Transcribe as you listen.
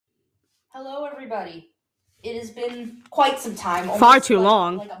Hello, everybody. It has been quite some time. Far too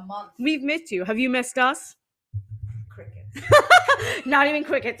long. Like a month. We've missed you. Have you missed us? Crickets. Not even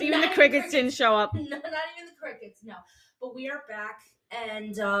crickets. Even the crickets didn't show up. No, not even the crickets, no. But we are back,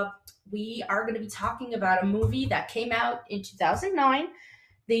 and we are going to be talking about a movie that came out in 2009,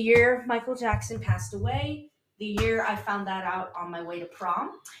 the year Michael Jackson passed away, the year I found that out on my way to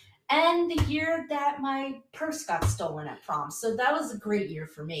prom, and the year that my purse got stolen at prom. So that was a great year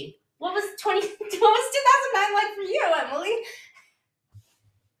for me. What was 2009 like for you, Emily?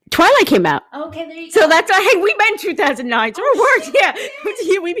 Twilight came out. Okay, there you go. So that's hey, we met in 2009. So it worked. Yeah,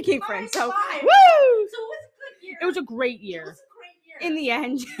 we became friends. So woo! So it was a good year. It was a great year. It was a great year. In the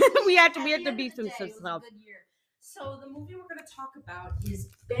end, we had to beat some stuff. It was a good year. So the movie we're going to talk about is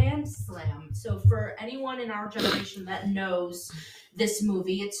Bandslam. So for anyone in our generation that knows this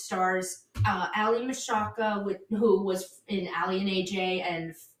movie, it stars Ali Mashaka, who was in Ali and AJ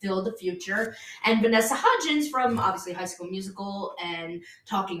and Phil the Future, and Vanessa Hudgens from obviously High School Musical and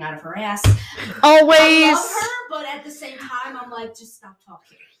Talking Out of Her Ass. Always. I love her, but at the same time, I'm like, just stop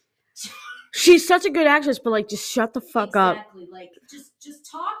talking. She's such a good actress, but like, just shut the fuck up. Exactly. Like, just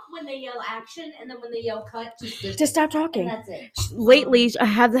talk when they yell action, and then when they yell cut, just stop talking. And that's it. Lately,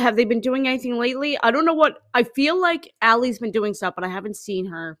 have they been doing anything lately? I don't know what. I feel like Allie's been doing stuff, but I haven't seen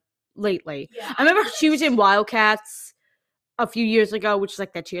her lately. Yeah. I remember she was in Wildcats a few years ago, which is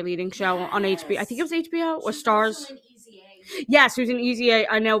like that cheerleading show on HBO. I think it was HBO or Stars. Yes, she was in Easy A.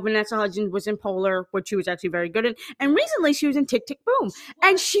 I know Vanessa Hudgens was in Polar, which she was actually very good in. And recently she was in Tick, Tick, Boom.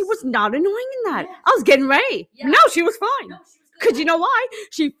 And she was not annoying in that. Yeah. I was getting ready. Yeah. No, she was fine. Because you know why?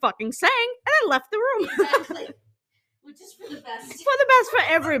 She fucking sang and then left the room. Exactly. Which is for the best. For the best for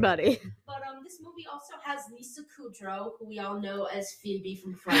everybody. But this movie also has Lisa Kudrow, who we all know as Phoebe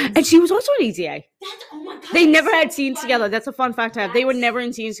from Friends. And she was also in Easy A. Oh my god. They never had scenes together. That's a fun fact to have. They were never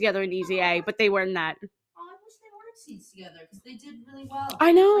in scenes together in Easy A, but they were in that. Scenes together because they did really well.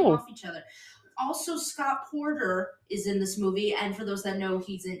 I know. Off each other. Also, Scott Porter is in this movie, and for those that know,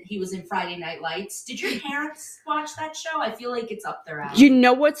 he was in Friday Night Lights. Did your parents watch that show? I feel like it's up their alley. You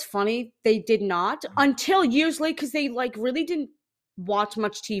know what's funny? They did not until years later because they like really didn't watch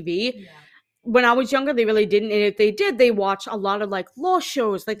much TV. Yeah. When I was younger, they really didn't, and if they did, they watched a lot of like law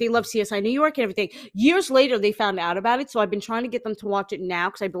shows. Like they love CSI New York and everything. Years later, they found out about it, so I've been trying to get them to watch it now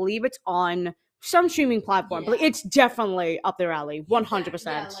because I believe it's on some streaming platform, but it's definitely up their alley, 100%.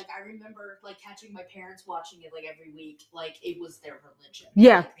 Yeah, like I remember like catching my parents watching it like every week, like it was their religion.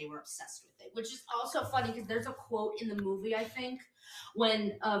 Yeah, like, they were obsessed with it, which is also funny because there's a quote in the movie I think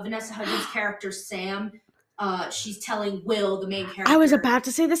when Vanessa Hudgens' character Sam, she's telling Will, the main character. I was about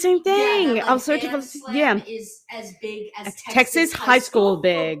to say the same thing. Yeah, like, I was searching for is as big as Texas high school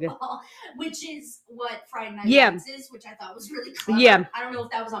big, football, which is what Friday Night Lights is, which I thought was really clever. Yeah, I don't know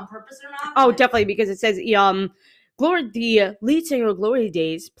if that was on purpose or not. Oh, definitely, because it says the lead singer of Glory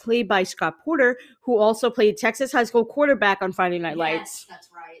Days, played by Scott Porter, who also played Texas high school quarterback on Friday Night Lights. Yes, that's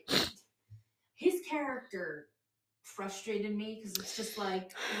right. His character frustrated me because it's just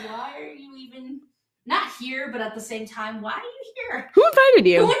like, why are you even not here? But at the same time, why are you here? Who invited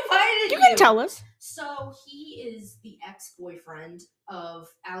you? Who invited you? You can tell us. So he is the ex-boyfriend of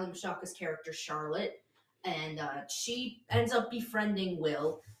Ali Mashaka's character Charlotte, and she ends up befriending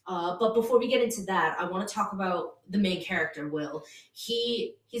Will. But before we get into that, I want to talk about the main character, Will.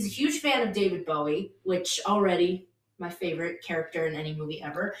 He's a huge fan of David Bowie, which already my favorite character in any movie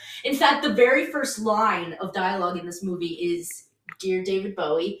ever. In fact, the very first line of dialogue in this movie is "Dear David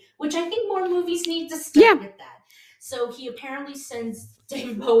Bowie," which I think more movies need to start with that. So he apparently sends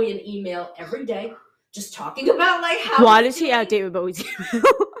David Bowie an email every day, just talking about like how. Why does he have David Bowie's email?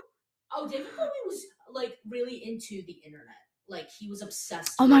 Oh, David Bowie was like really into the internet. Like he was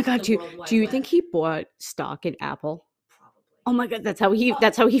obsessed. Oh my god! Do you think he bought stock in Apple? Probably. Oh my god! That's how he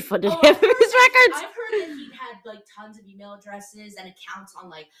funded his records. I've heard that he had like tons of email addresses and accounts on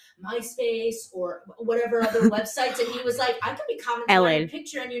like MySpace or whatever other websites, and he was like, I could be commenting on your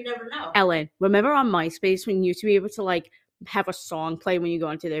picture, and you never know. Ellen, remember on MySpace when you used to be able to like have a song play when you go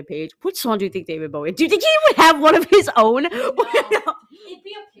onto their page? Which song do you think David Bowie? Do you think he would have one of his own? No, it'd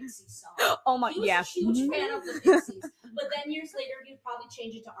be a Pixie song. Oh my, he was a huge fan of the Pixies. But then years later, he'd probably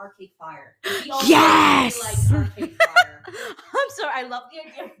change it to Arcade Fire. Yes! Really liked Arcade Fire. I'm sorry, I love the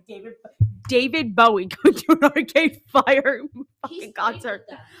idea of David Bowie going to an Arcade Fire fucking concert.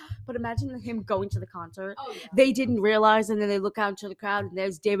 But imagine him going to the concert. Oh, yeah. They didn't realize, and then they look out into the crowd, and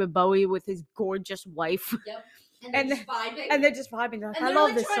there's David Bowie with his gorgeous wife. Yep. And they're just vibing. They're like, I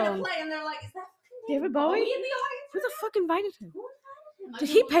love this song. To play, and they're like, is that David Bowie in the audience? Who the fuck invited him? Who invited him? Did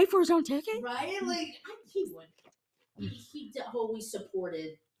he pay for his own ticket? Right? Like, he would. He always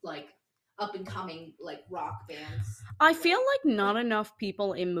supported, like, up and coming like rock bands. I feel like not enough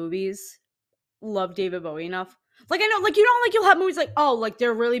people in movies love David Bowie enough. Like I know, like like you'll have movies like like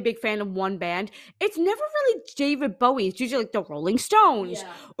they're a really big fan of one band. It's never really David Bowie. It's usually like the Rolling Stones,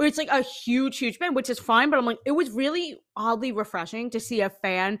 Yeah. or it's like a huge band, which is fine. But I'm like, it was really oddly refreshing to see a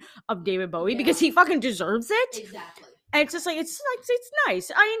fan of David Bowie because he fucking deserves it. Exactly. And it's just like it's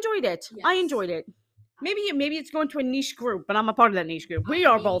nice. I enjoyed it. Yes. I enjoyed it. Maybe it's going to a niche group, but I'm a part of that niche group. We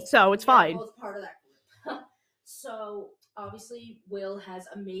are both, so it's fine. Both part of that group. So obviously, Will has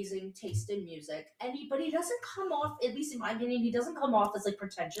amazing taste in music, but he doesn't come off, at least in my opinion, he doesn't come off as like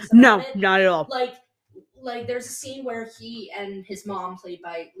pretentious about No, it. not at all. Like there's a scene where he and his mom, played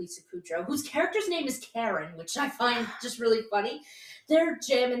by Lisa Kudrow, whose character's name is Karen, which I find just really funny. They're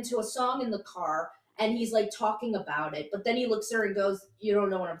jamming to a song in the car. And he's like talking about it, but then he looks at her and goes, "You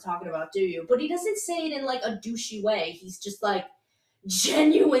don't know what I'm talking about, do you?" But he doesn't say it in like a douchey way. He's just like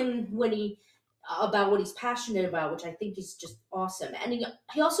genuine about what he's passionate about, which I think is just awesome. And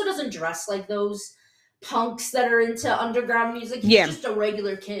he also doesn't dress like those punks that are into underground music. He's just a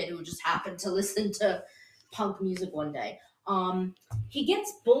regular kid who just happened to listen to punk music one day. He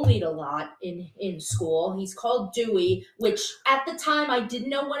gets bullied a lot in school. He's called Dewey, which at the time I didn't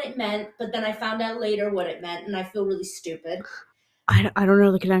know what it meant, but then I found out later what it meant, and I feel really stupid. I don't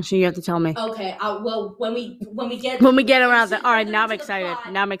know the connection. You have to tell me. Okay. Well, when we get around that. All right. Now I'm excited.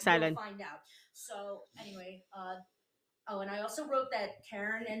 We'll find out. So anyway, and I also wrote that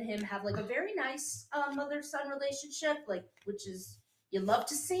Karen and him have like a very nice mother-son relationship, like which is. You love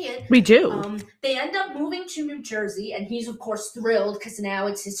to see it. We do. They end up moving to New Jersey, and he's, of course, thrilled because now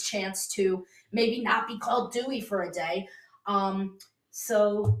it's his chance to maybe not be called Dewey for a day.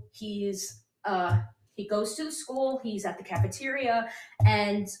 So he goes to the school. He's at the cafeteria,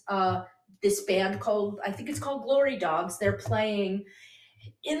 and this band I think it's called Glory Dogs. They're playing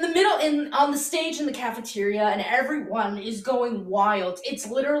in the middle, on the stage in the cafeteria, and everyone is going wild. It's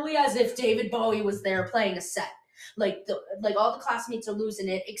literally as if David Bowie was there playing a set. Like all the classmates are losing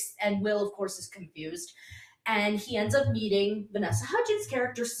it, and Will, of course, is confused. And he ends up meeting Vanessa Hudgens'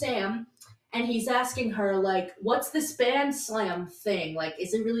 character, Sam, and he's asking her, like, what's this Bandslam thing? Like,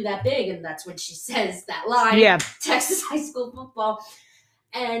 is it really that big? And that's when she says that line, Texas high school football.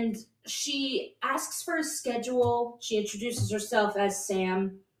 And she asks for a schedule. She introduces herself as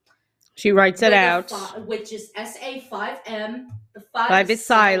Sam. She writes it out. Which is SA5M. The 5 is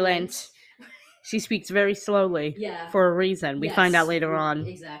silent. She speaks very slowly for a reason. We find out later on.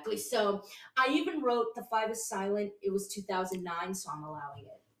 Exactly. So I even wrote the 5 is silent. It was 2009, so I'm allowing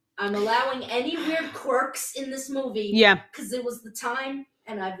it. I'm allowing any weird quirks in this movie. Yeah. Because it was the time,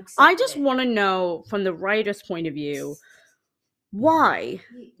 and I've accepted I just want to know, from the writer's point of view, why?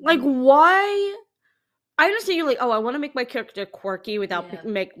 Like, why? I understand you're like, I want to make my character quirky without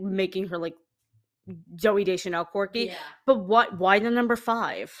making her, like, Zooey Deschanel quirky. Yeah. But why the number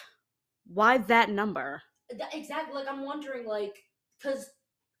 5? Why that number? Exactly. Like, I'm wondering, like, because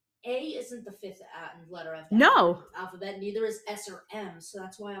A isn't the 5th letter of the alphabet. Neither is S or M. So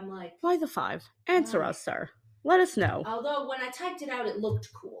that's why I'm like, why the 5? Answer us, sir. Let us know. Although when I typed it out, it looked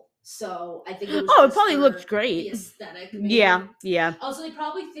cool. So I think it was. It probably looked great. The aesthetic. Maybe. Yeah. Also, they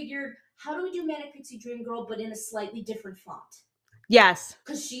probably figured, how do we do Manic Pixie Dream Girl, but in a slightly different font? Yes.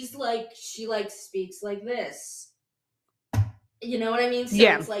 Because she speaks like this. You know what I mean? So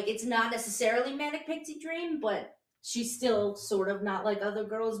it's like, it's not necessarily Manic Pixie Dream, but she's still sort of not like other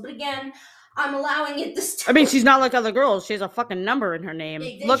girls. But again, I'm allowing it this time. I mean, she's not like other girls. She has a fucking number in her name.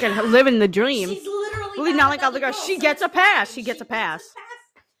 Look at her living the dream. She's literally not like other girls. She gets a pass. She gets a pass.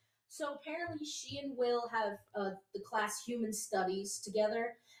 So apparently she and Will have the class Human Studies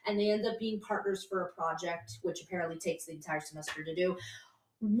together, and they end up being partners for a project, which apparently takes the entire semester to do.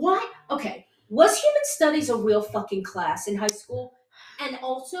 What? Okay. Was Human Studies a real fucking class in high school? And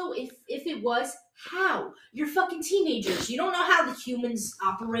also, if it was, how? You're fucking teenagers. You don't know how the humans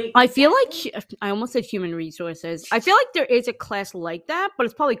operate. I feel like, I almost said human resources. I feel like there is a class like that, but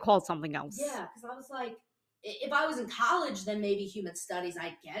it's probably called something else. Yeah, because I was like, if I was in college, then maybe Human Studies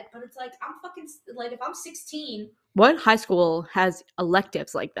I'd get. But it's like, I'm fucking, like, if I'm 16. What high school has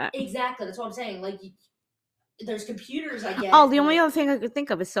electives like that? Exactly. That's what I'm saying. Like, there's computers, I get. Oh, the only other thing I could think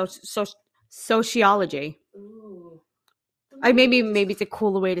of is sociology. Ooh. Maybe it's a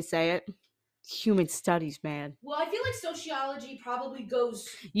cooler way to say it. Human studies, man. Well, I feel like sociology probably goes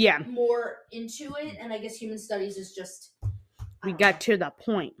more into it, and I guess human studies is just. We got to the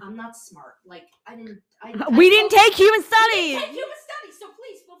point. I'm not smart. Like, we didn't take human studies. We didn't take human studies, so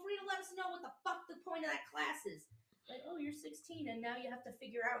please feel free to let us know what the fuck the point of that class is. Like, oh, you're 16, and now you have to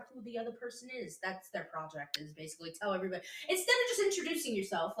figure out who the other person is. That's their project, is basically tell everybody. Instead of just introducing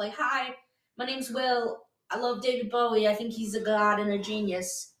yourself, like, hi, My name's Will. I love David Bowie. I think he's a god and a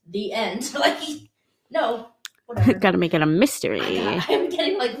genius. The end. No, whatever. Gotta make it a mystery. I'm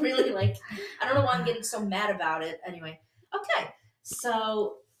getting really I don't know why I'm getting so mad about it. Anyway, okay.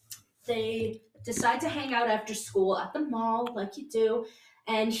 So they decide to hang out after school at the mall, like you do,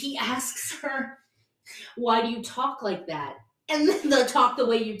 and he asks her, "Why do you talk like that?" And then they'll talk the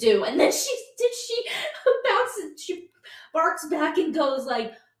way you do, and then she bounces, she barks back and goes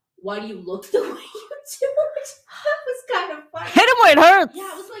like, "Why do you look the way you do?" That was kind of funny. Hit him where it hurts. Yeah,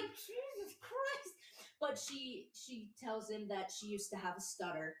 I was like, Jesus Christ. But she tells him that she used to have a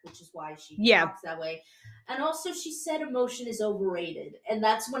stutter, which is why she talks that way. And also she said emotion is overrated. And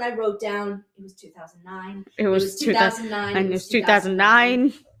that's when I wrote down, it was 2009. It was 2009. And it's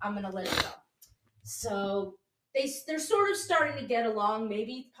 2009. I'm going to let it go. So they're sort of starting to get along.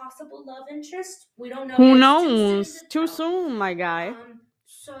 Maybe possible love interest. We don't know. Who knows? Too soon, my guy.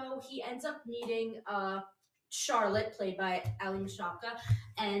 So he ends up meeting Charlotte, played by Ali Mashaka,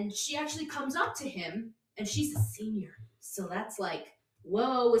 and she actually comes up to him, and she's a senior. So that's like,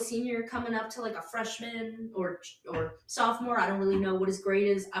 whoa, a senior coming up to like a freshman or sophomore. I don't really know what his grade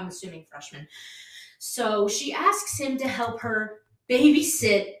is. I'm assuming freshman. So she asks him to help her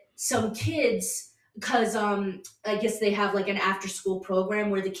babysit some kids because I guess they have like an after school program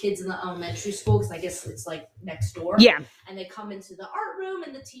where the kids in the elementary school, because I guess it's like next door. Yeah. And they come into the art room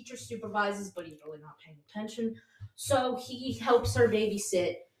and the teacher supervises, but he's really not paying attention. So he helps her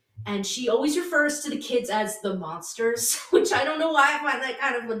babysit. And she always refers to the kids as the monsters, which I don't know why I find that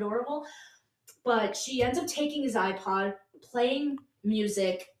kind of adorable. But she ends up taking his iPod, playing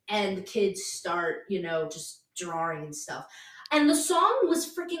music, and the kids start, just drawing and stuff. And the song was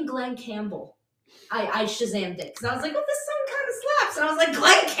freaking Glenn Campbell. I Shazammed it because I was like, oh, this song kind of slaps. And I was like,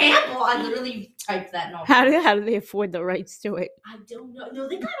 Glenn Campbell. I literally typed that. No. How do they afford the rights to it? I don't know. No,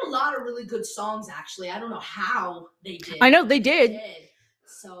 they got a lot of really good songs, actually. I don't know how they did. I know they did.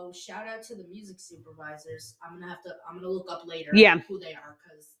 So shout out to the music supervisors. I'm gonna look up later who they are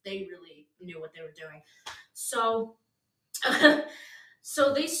because they really knew what they were doing. So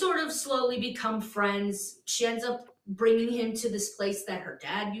so they sort of slowly become friends. She ends up bringing him to this place that her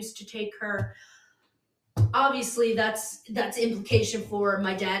dad used to take her. Obviously, that's implication for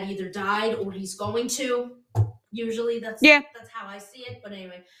my dad either died or he's going to. Usually, that's how I see it. But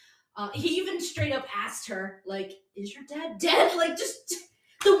anyway, he even straight up asked her, like, "Is your dad dead?" Like, just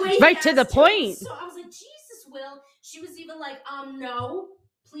the way right to the point. So I was like, Jesus, Will. She was even like, no,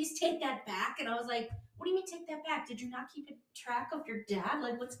 please take that back. And I was like, what do you mean take that back? Did you not keep a track of your dad?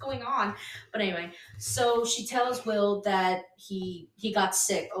 Like, what's going on? But anyway, so she tells Will that he got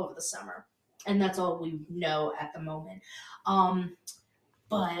sick over the summer. And that's all we know at the moment.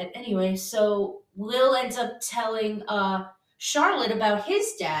 But anyway, so Will ends up telling Charlotte about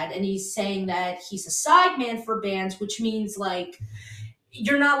his dad. And he's saying that he's a sideman for bands, which means, like,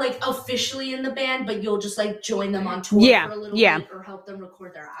 you're not like officially in the band, but you'll just like join them on tour for a little bit or help them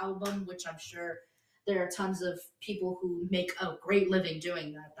record their album, which I'm sure there are tons of people who make a great living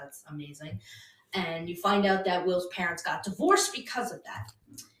doing that. That's amazing. And you find out that Will's parents got divorced because of that.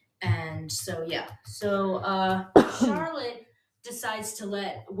 And so, Charlotte decides to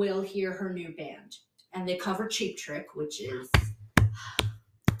let Will hear her new band. And they cover Cheap Trick, which is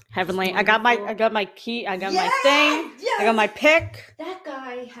heavenly. I got my key. I got my thing. Yes. I got my pick. That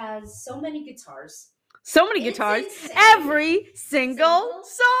guy has so many guitars. Every single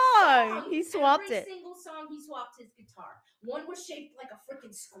song. He swapped it. Every single song he swapped his guitar. One was shaped like a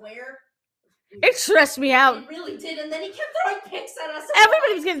freaking square. It stressed me out. It really did. And then he kept throwing picks at us.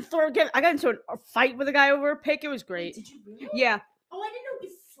 Everybody was getting thrown. I got into a fight with a guy over a pick. It was great. Did you really? Yeah. Oh, I didn't know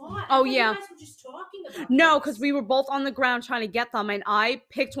you fought. Oh, yeah. You guys were just talking about No, because we were both on the ground trying to get them, and I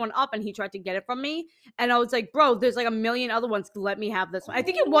picked one up, and he tried to get it from me. And I was like, bro, there's like a million other ones. Let me have this one. I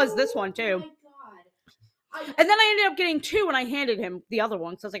think it was this one, too. Oh, my God. And then I ended up getting two, and I handed him the other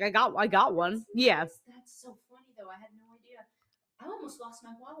one. So I was like, I got one. Nice. Yeah. That's so funny, though. I had no idea. I almost lost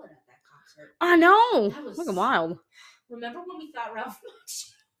my wallet at that concert. I know. That was fucking wild. Remember when we thought Ralph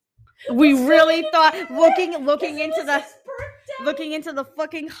We really thought looking into the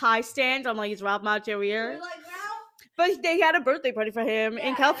fucking high stand. I'm like, it's Ralph Macchio here. Like, Ralph? But they had a birthday party for him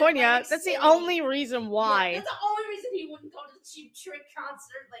in California. That's the only reason why. Yeah, that's the only reason he wouldn't go to the Cheap Trick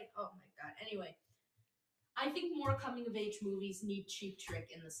concert. Like, oh my God. Anyway, I think more coming of age movies need Cheap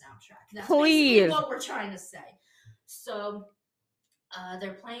Trick in the soundtrack. That's basically what we're trying to say. So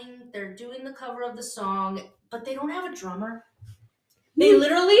they're doing the cover of the song, but they don't have a drummer. They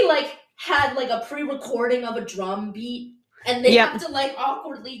literally had a pre-recording of a drum beat, and they have to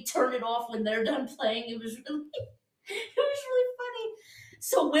awkwardly turn it off when they're done playing. It was really funny.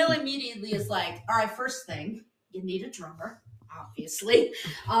 So Will immediately is like, all right, first thing, you need a drummer, obviously.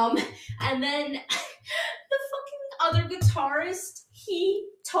 And then the fucking other guitarist, he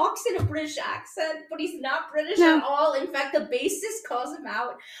talks in a British accent, but he's not British at all. In fact, the bassist calls him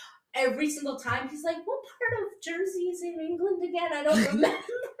out every single time. He's like, what part of Jersey is in England again? I don't remember.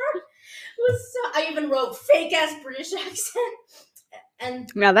 I even wrote fake ass British accent.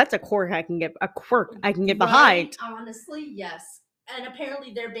 And now that's a quirk I can get behind. Honestly, yes. And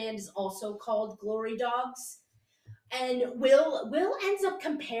apparently their band is also called Glory Dogs. And Will ends up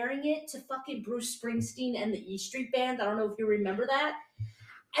comparing it to fucking Bruce Springsteen and the E Street Band. I don't know if you remember that.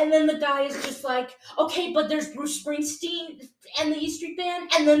 And then the guy is just like, okay, but there's Bruce Springsteen and the E Street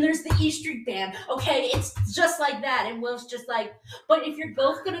Band, and then there's the E Street Band. Okay, it's just like that. And Will's just like, but if you're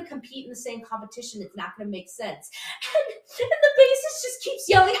both going to compete in the same competition, it's not going to make sense. And the bassist just keeps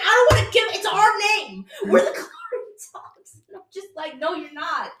yelling, I don't want to give it's our name. We're the Glory Dogs. And I'm just like, no, you're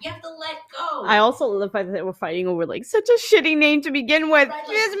not. You have to let go. I also love the fact that they were fighting over like such a shitty name to begin with. Right, like,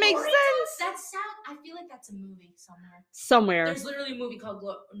 it doesn't make sense. That's sad. I feel like that's a movie somewhere. There's literally a movie called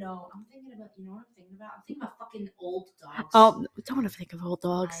No, I'm thinking about, you know what I'm thinking about? I'm thinking about fucking Old Dogs. Oh, don't ever think of Old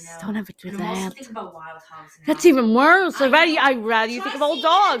Dogs. Don't ever do that. I'm also thinking about Wild Hogs. That's even worse. I'd rather you think of Old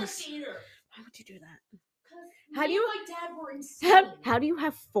Dogs. Why would you do that? How do you my dad were insane. How do you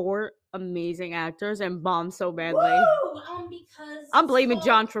have 4 amazing actors and bomb so badly? Woo! Because I'm blaming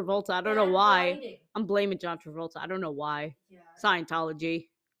John Travolta. I don't know why. Writing. I'm blaming John Travolta. I don't know why. Yeah. Scientology.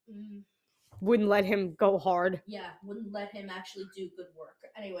 Wouldn't let him go hard. Yeah, wouldn't let him actually do good work.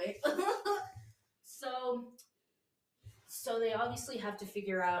 Anyway, so they obviously have to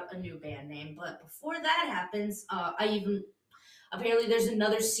figure out a new band name. But before that happens, apparently there's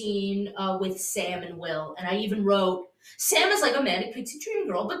another scene with Sam and Will, and I even wrote, Sam is like a manic pixie dream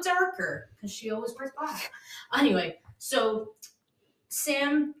girl, but darker, because she always wears black. Anyway, so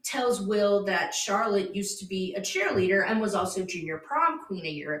Sam tells Will that Charlotte used to be a cheerleader and was also junior prom queen a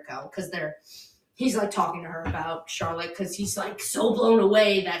year ago, because he's like talking to her about Charlotte, because he's like so blown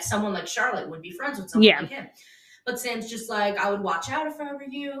away that someone like Charlotte would be friends with someone like him. But Sam's just like, I would watch out if I were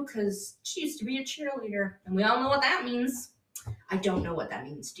you, because she used to be a cheerleader, and we all know what that means. I don't know what that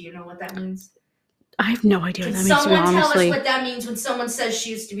means. Do you know what that means? I have no idea what that means. Someone tell us what that means when someone says she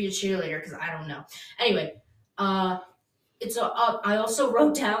used to be a cheerleader, because I don't know. Anyway, I also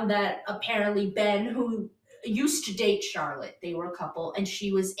wrote down that apparently Ben, who used to date Charlotte, they were a couple, and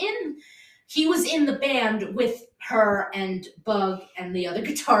he was in the band with her and Bug and the other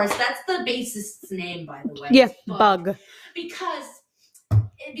guitarist. That's the bassist's name, by the way. Yeah, Bug. Because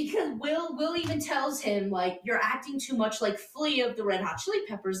Will even tells him, like, you're acting too much like Flea of the Red Hot Chili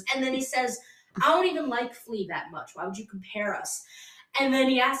Peppers. And then he says, I don't even like Flea that much. Why would you compare us? And then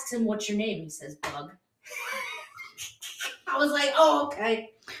he asks him, what's your name? He says, Bug. I was like, oh, okay.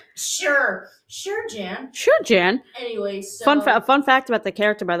 Sure, Jan. Anyway, so... Fun fact about the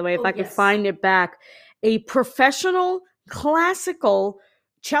character, by the way, if I could find it back. A professional classical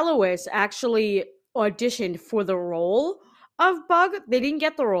celloist actually auditioned for the role of Bug. They didn't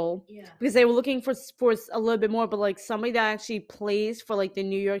get the role because they were looking for a little bit more, but like somebody that actually plays for like the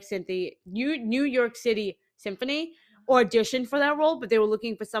New York City Symphony auditioned for that role, but they were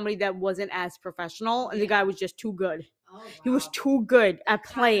looking for somebody that wasn't as professional, and the guy was just too good. Oh, wow. He was too good at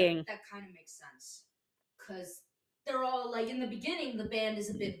playing. That kind of makes sense, because they're all like, in the beginning, the band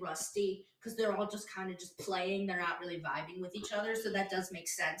is a bit rusty because they're all just kind of just playing. They're not really vibing with each other, so that does make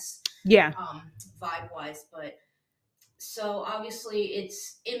sense. Yeah. Vibe wise, but. So obviously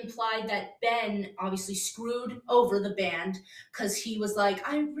it's implied that Ben obviously screwed over the band because he was like,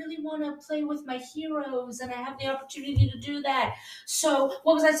 I really want to play with my heroes and I have the opportunity to do that. So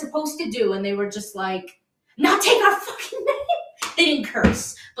what was I supposed to do? And they were just like, not take our fucking name. They didn't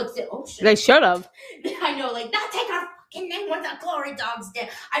curse, but they should have. I know, like, not take our fucking name when the Glory Dogs did.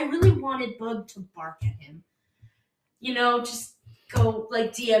 I really wanted Bug to bark at him. You know, just go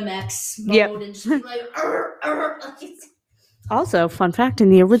like DMX mode and just be like, Also, fun fact, in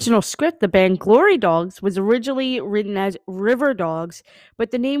the original script, the band Glory Dogs was originally written as River Dogs,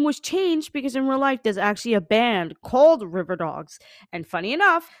 but the name was changed because in real life there's actually a band called River Dogs. And funny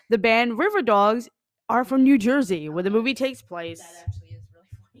enough, the band River Dogs are from New Jersey, where the movie takes place. That actually is really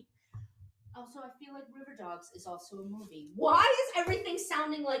funny. Also, I feel like River Dogs is also a movie. Why is everything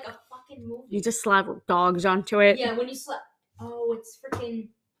sounding like a fucking movie? You just slap dogs onto it. Yeah, when you slap... Oh, it's freaking...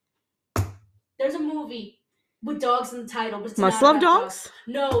 There's a movie with dogs in the title, but it's Must Love Dogs?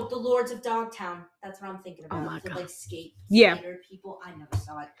 No, The Lords of Dogtown. That's what I'm thinking about. Oh my God. Like skater people. I never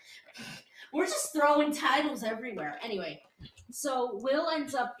saw it. We're just throwing titles everywhere. Anyway, so Will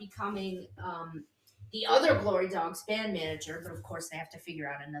ends up becoming the other Glory Dogs band manager, but of course they have to figure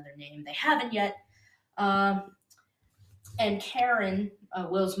out another name. They haven't yet. Um, and Karen,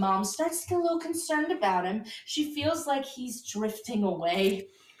 Will's mom, starts to get a little concerned about him. She feels like he's drifting away,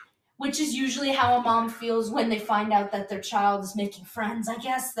 which is usually how a mom feels when they find out that their child is making friends. I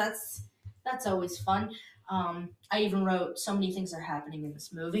guess that's always fun. I even wrote so many things are happening in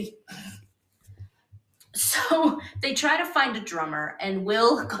this movie. So they try to find a drummer, and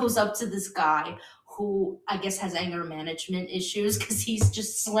Will goes up to this guy who I guess has anger management issues because he's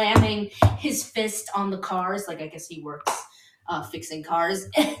just slamming his fist on the cars. Like, I guess he works fixing cars.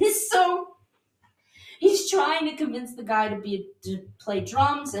 And so he's trying to convince the guy to play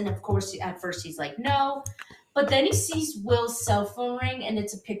drums, and of course, at first he's like, no. But then he sees Will's cell phone ring, and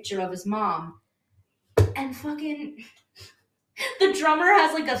it's a picture of his mom. And fucking the drummer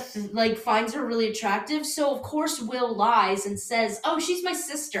has finds her really attractive, so of course Will lies and says, "Oh, she's my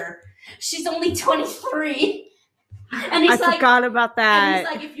sister. She's only 23." And he's I forgot about that. And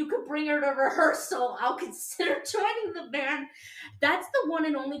he's like, "If you could bring her to rehearsal, I'll consider joining the band." That's the one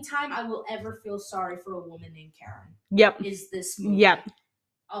and only time I will ever feel sorry for a woman named Karen. Yep. Is this movie? Yep.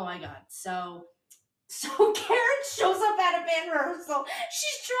 Oh my god. So Karen shows up at a band rehearsal.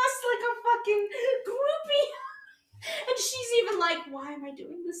 She's dressed like a fucking groupie. And she's even like, "Why am I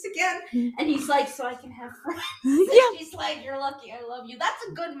doing this again?" And he's like, "So I can have friends." Yeah. She's like, "You're lucky. I love you." That's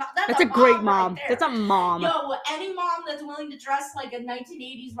a good mom. That's a great mom. Right, that's a mom. Yo, any mom that's willing to dress like a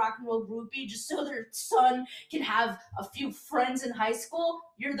 1980s rock and roll groupie just so their son can have a few friends in high school,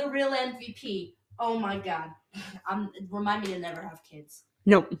 you're the real MVP. Oh my god. Remind me to never have kids.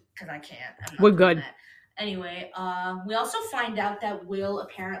 Nope. Because I can't. We're good. That. Anyway, we also find out that Will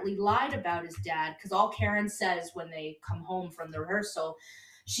apparently lied about his dad, because all Karen says when they come home from the rehearsal,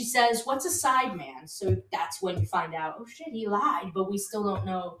 she says, "What's a sideman?" So that's when you find out, oh shit, he lied, but we still don't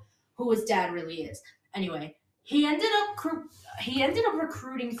know who his dad really is. Anyway, he ended up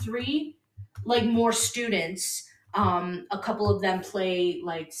recruiting 3 more students. A couple of them play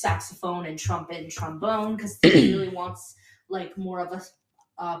like saxophone and trumpet and trombone because he really wants more of a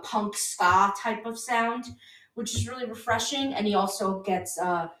punk ska type of sound, which is really refreshing. And he also gets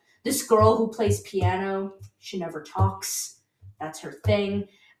this girl who plays piano. She never talks. That's her thing.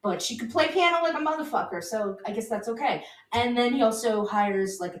 But she could play piano like a motherfucker, so I guess that's okay. And then he also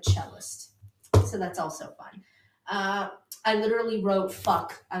hires a cellist. So that's also fun. I literally wrote,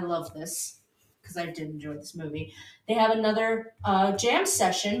 "Fuck, I love this," because I did enjoy this movie. They have another jam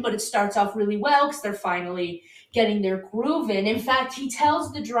session, but it starts off really well because they're finally getting their groove in. In fact, he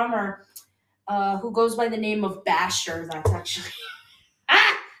tells the drummer, who goes by the name of Basher, that's actually,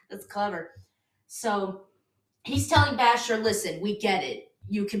 that's clever. So he's telling Basher, "Listen, we get it.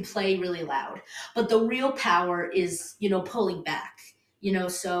 You can play really loud. But the real power is, pulling back."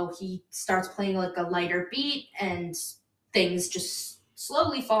 So he starts playing a lighter beat, and things just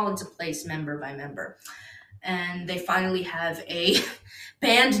slowly fall into place member by member. And they finally have a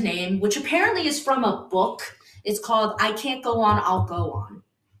band name, which apparently is from a book. It's called "I Can't Go On, I'll Go On,"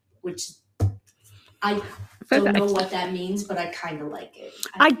 which I don't know what that means, but I kind of like it.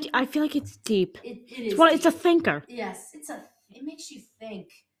 I feel like it's deep. It is. It's a thinker. Yes, it makes you think.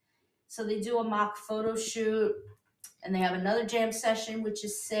 So they do a mock photo shoot, and they have another jam session, which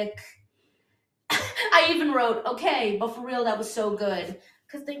is sick. I even wrote, "Okay, but for real, that was so good."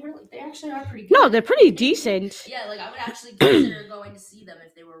 Because they actually are pretty good. No, they're pretty decent. Yeah, I would actually consider going to see them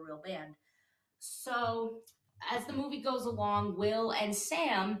if they were a real band. So as the movie goes along, Will and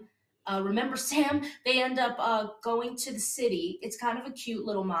Sam, remember Sam? They end up going to the city. It's kind of a cute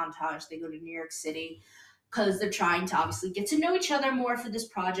little montage. They go to New York City because they're trying to obviously get to know each other more for this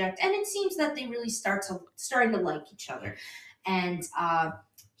project, and it seems that they really starting to like each other. And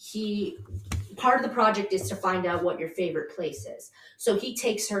part of the project is to find out what your favorite place is. So he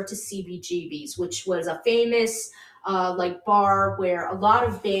takes her to CBGB's, which was a famous bar where a lot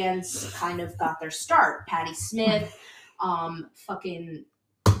of bands kind of got their start. Patti Smith, fucking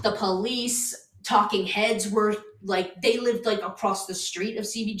The Police, Talking Heads were they lived across the street of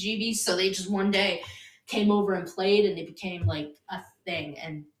CBGB's, so they just one day came over and played, and it became a thing.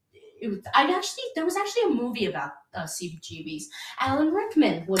 And there was actually a movie about CBGB's. Alan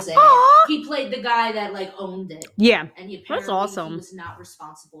Rickman was in it. He played the guy that owned it. Yeah, and that's awesome. He was not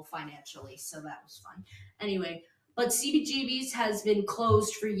responsible financially, so that was fun. Anyway, but CBGB's has been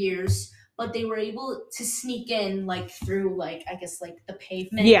closed for years, but they were able to sneak in through I guess the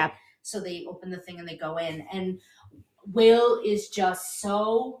pavement. Yeah. So they open the thing and they go in, and Will is just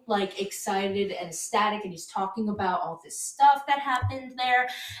so excited and ecstatic, and he's talking about all this stuff that happened there,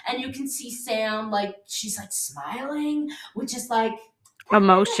 and you can see Sam she's smiling, which is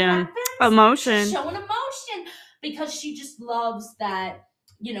Emotion. She's showing emotion because she just loves that,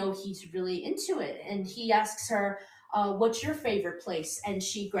 he's really into it. And he asks her, what's your favorite place? And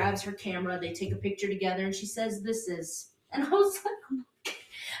she grabs her camera, they take a picture together, and she says, this is. And I was like,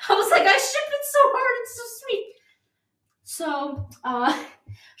 I ship it so hard, it's so sweet. So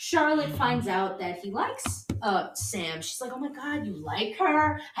Charlotte finds out that he likes Sam. She's like, oh my God, you like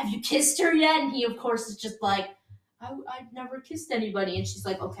her? Have you kissed her yet? And he, of course, is just like, I've never kissed anybody. And she's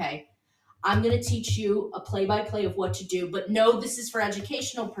like, okay, I'm going to teach you a play-by-play of what to do. But no, this is for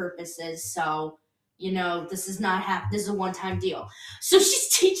educational purposes. So, this is not this is a one-time deal. So she's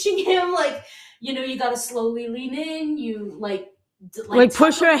teaching him, you got to slowly lean in. You,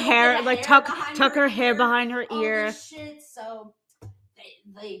 push her hair, tuck her hair behind her ear. All this shit. So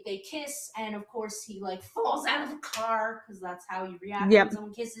they kiss, and of course he falls out of the car because that's how you react when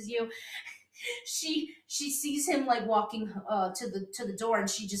someone kisses you. She sees him walking to the door, and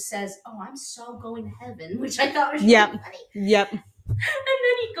she just says, "Oh, I'm so going to heaven," which I thought was really funny. Yep. And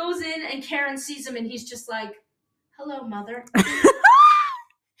then he goes in, and Karen sees him, and he's just like, "Hello, mother."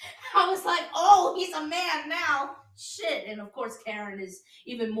 I was like, "Oh, he's a man now." Shit. And of course Karen is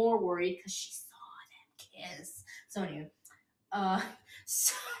even more worried because she saw them kiss. So anyway,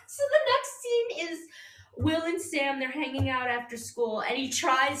 so the next scene is Will and Sam. They're hanging out after school, and he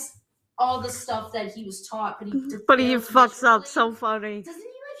tries all the stuff that he was taught, but he fucks up. So funny. Doesn't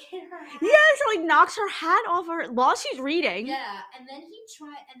he hit her hat? Yeah, he knocks her hat off her while she's reading. Yeah, and then he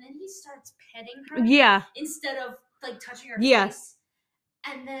starts petting her. Yeah. Instead of touching her face.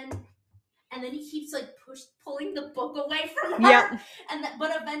 And then he keeps pulling the book away from her. Yep.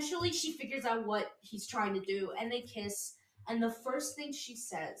 But eventually she figures out what he's trying to do, and they kiss. And the first thing she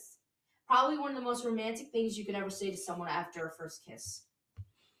says, probably one of the most romantic things you could ever say to someone after a first kiss.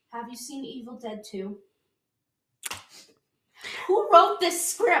 Have you seen Evil Dead 2? Who wrote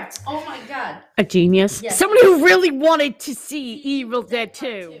this script? Oh my God. A genius. Yes. Somebody who really wanted to see Evil Dead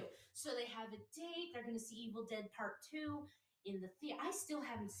 2. So they have a date. They're going to see Evil Dead Part 2 in the theater. I still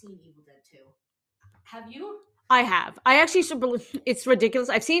haven't seen Evil Dead 2. Have you? I have. I actually, it's ridiculous.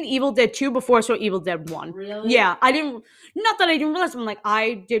 I've seen Evil Dead 2 before I saw Evil Dead 1. Really? Yeah. Not that I didn't realize,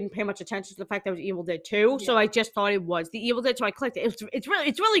 I didn't pay much attention to the fact that it was Evil Dead 2, so I just thought it was the Evil Dead, so I clicked it. It's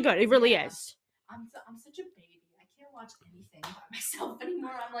really good. It really is. I'm such a baby. I can't watch anything by myself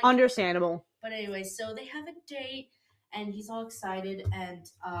anymore. I'm understandable. But anyway, so they have a date, and he's all excited, and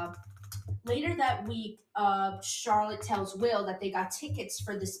later that week, Charlotte tells Will that they got tickets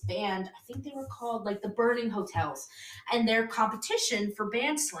for this band. I think they were called the Burning Hotels, and their competition for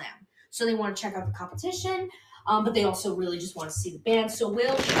Bandslam. So they want to check out the competition, but they also really just want to see the band. So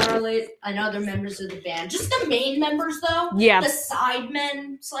Will, Charlotte, and other members of the band, just the main members though, the side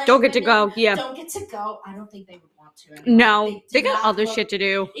men don't get to go. Yeah, don't get to go. I don't think they would want to. Anymore. No, they got other shit to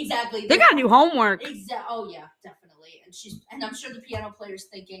do. Exactly, they got to do homework. Oh yeah, definitely. And I'm sure the piano player's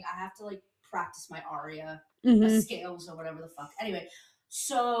thinking, I have to practice my aria scales or whatever the fuck. Anyway,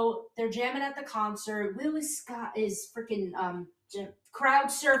 so they're jamming at the concert. Will is freaking crowd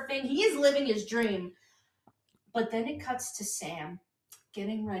surfing. He is living his dream. But then it cuts to Sam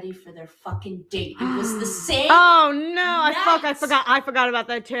getting ready for their fucking date. It was the same. Oh no! Night. I forgot about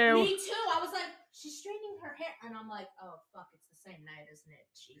that too. Me too. I was like, she's straightening her hair, and I'm like, oh fuck, it's the same night, isn't it?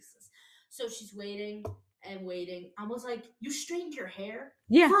 Jesus. So she's waiting and waiting. I was like, you straightened your hair?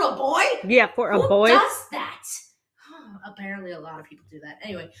 Yeah. For a boy? Yeah, for a boy. Who does that? Apparently a lot of people do that.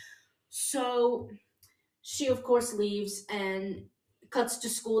 Anyway, so she of course leaves and cuts to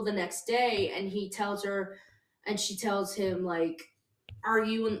school the next day, and he tells her, and she tells him are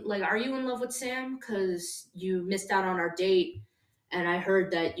you in love with Sam? Because you missed out on our date. And I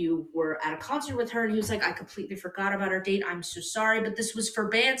heard that you were at a concert with her. And he was like, I completely forgot about our date. I'm so sorry. But this was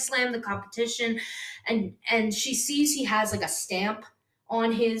for Bandslam, the competition. And she sees he has a stamp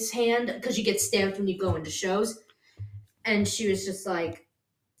on his hand, because you get stamped when you go into shows. And she was just like,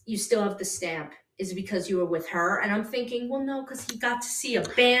 you still have the stamp. Is it because you were with her? And I'm thinking, well, no, because he got to see a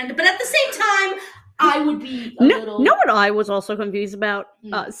band. But at the same time, I would be a little... No, what I was also confused about?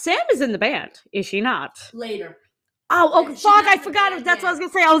 Sam is in the band, is she not? Later. Oh, okay, fuck, I forgot. That's what I was going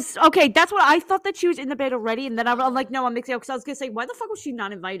to say. Okay, that's what I thought, that she was in the band already, and then I'm like, no, I'm mixing up, because I was going to say, why the fuck was she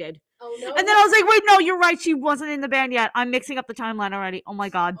not invited? Oh, no. And then I was like, wait, no, you're right, she wasn't in the band yet. I'm mixing up the timeline already. Oh my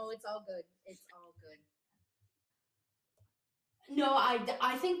God. Oh, it's all good. It's all good. No,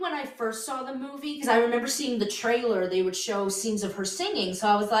 I think when I first saw the movie, because I remember seeing the trailer, they would show scenes of her singing, so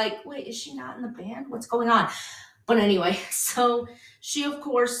I was like, wait, is she not in the band? What's going on? But anyway, so she, of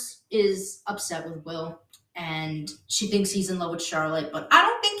course, is upset with Will. And she thinks he's in love with Charlotte, but I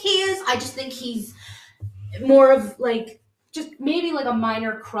don't think he is. I just think he's more of just maybe like a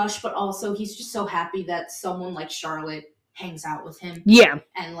minor crush, but also he's just so happy that someone like Charlotte hangs out with him. Yeah.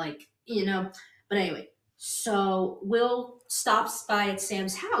 And like, but anyway, so Will stops by at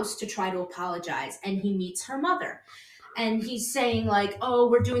Sam's house to try to apologize, and he meets her mother. And he's saying like, "Oh,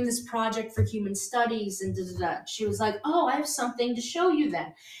 we're doing this project for human studies," and da da da. She was like, "Oh, I have something to show you."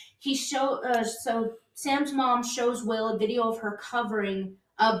 Then so Sam's mom shows Will a video of her covering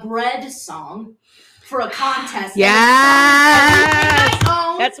a bread song for a contest. Yes,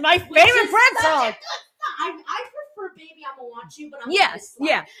 that's my favorite bread song. I prefer "Baby I'ma Want You," but I'm yes,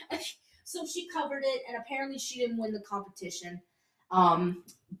 yeah. So she covered it, and apparently she didn't win the competition.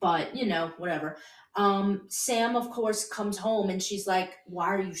 But whatever. Sam, of course, comes home and she's like, "Why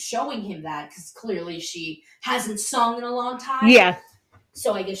are you showing him that?" Because clearly she hasn't sung in a long time. Yeah.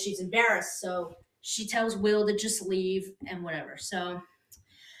 So I guess she's embarrassed. So she tells Will to just leave and whatever. So,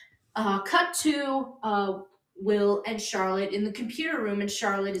 cut to Will and Charlotte in the computer room, and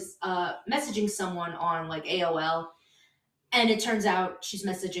Charlotte is messaging someone on like AOL. And it turns out she's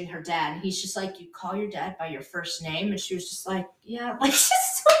messaging her dad. And he's just like, "You call your dad by your first name?" And she was just like, "Yeah." Like,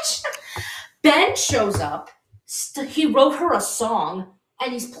 Ben shows up. He wrote her a song,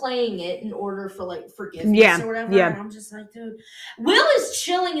 and he's playing it in order for like forgiveness or whatever. Yeah. And I'm just like, dude. Will is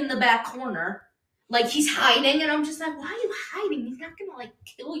chilling in the back corner. Like, he's hiding. And I'm just like, why are you hiding? He's not going to like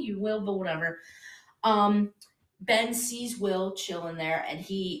kill you, Will, but whatever. Ben sees Will chilling there, and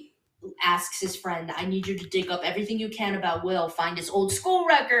he asks his friend, "I need you to dig up everything you can about Will. Find his old school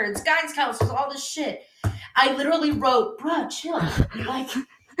records, guidance counselors, all this shit." I literally wrote, "Bruh, chill." Like,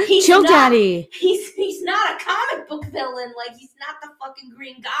 chill, daddy. He's not a comic book villain. Like, he's not the fucking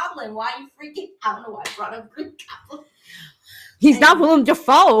Green Goblin. Why are you freaking? I don't know why I brought up Green Goblin. He's not Willem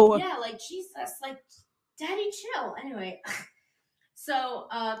Dafoe. Yeah, like, Jesus, like, daddy, chill. Anyway, so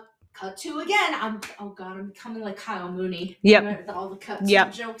cut to again. I'm becoming like Kyle Mooney. Yep. All the cut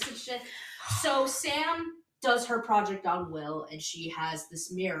to jokes and shit. So Sam does her project on Will, and she has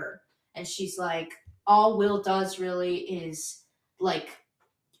this mirror, and she's like, all Will does really is like,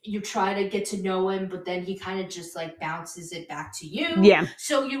 you try to get to know him, but then he kind of just like bounces it back to you. Yeah.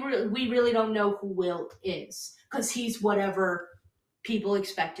 So we really don't know who Will is, because he's whatever people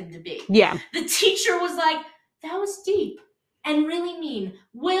expect him to be. Yeah. The teacher was like, "That was deep and really mean.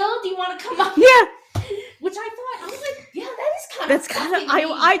 Will, do you want to come up?" Yeah. Which I was like, yeah, that is That's kind of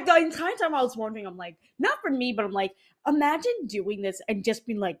I the entire time I was wondering, I'm like, not for me, but I'm like, imagine doing this and just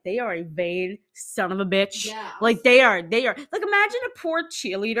being like, they are a vain son of a bitch. Yeah. Like, they are like, imagine a poor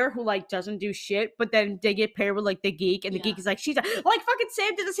cheerleader who like doesn't do shit, but then they get paired with like the geek, and the geek is like, she's like fucking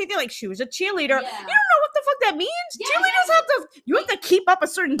Sam did the same thing, like she was a cheerleader. Yeah. You don't know what the fuck that means. Yeah, Cheerleaders have to keep up a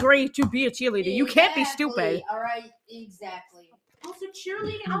certain grade to be a cheerleader. Exactly. You can't be stupid. All right, exactly. Also,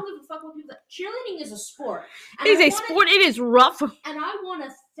 cheerleading, I don't give a fuck what people say. Cheerleading is a sport. It is a sport. It is rough. And I want to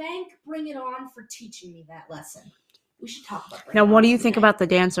thank Bring It On for teaching me that lesson. We should talk about Bring Now, It On what do you think about the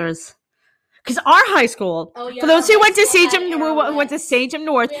dancers? Because our high school, for those who went to St. Jim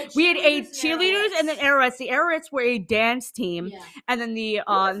North, we had 8 cheerleaders and then Arrowheads. The Arrowheads were a dance team, and then the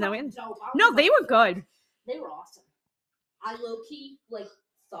they were good. They were awesome. I low key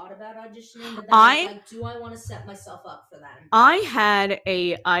thought about auditioning, but then I was like, do I want to set myself up for that?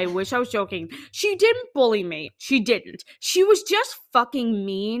 I wish I was joking. She didn't bully me. She didn't. She was just fucking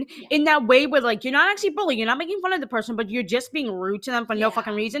mean in that way where, like, you're not actually bullying. You're not making fun of the person, but you're just being rude to them for no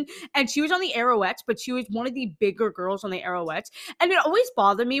fucking reason. And she was on the Arrowheads, but she was one of the bigger girls on the Arrowheads. And it always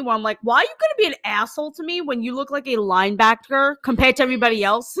bothered me when I'm like, why are you going to be an asshole to me when you look like a linebacker compared to everybody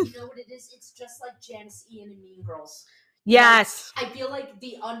else? You know what it is? It's just like Janice Ian and Mean Girls. Yes. Like, I feel like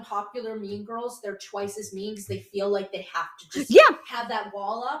the unpopular Mean Girls, they're twice as mean because they feel like they have to just have that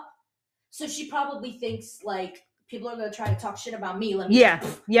wall up. So she probably thinks, like, people are going to try to talk shit about me. Let me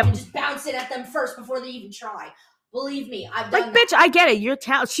just bounce it at them first before they even try. Believe me, I've done that. Bitch, I get it. You're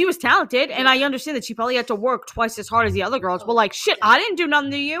she was talented, and I understand that she probably had to work twice as hard as the other girls. But, like, shit, I didn't do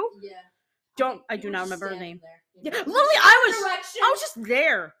nothing to you. Yeah. I do not remember her name. There. Yeah, literally, I was just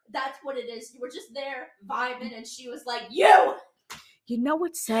there. That's what it is. You were just there, vibing, and she was like, "You." You know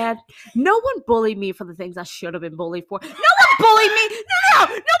what's sad? No one bullied me for the things I should have been bullied for. No one bullied me. No,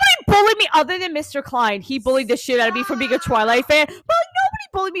 nobody bullied me other than Mr. Klein. He bullied the shit out of me for being a Twilight fan. But nobody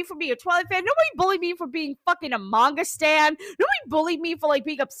bullied me for being a Twilight fan. Nobody bullied me for being fucking a manga stan. Nobody bullied me for like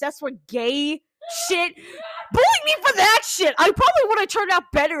being obsessed with gay shit. Bullied me for that shit. I probably would have turned out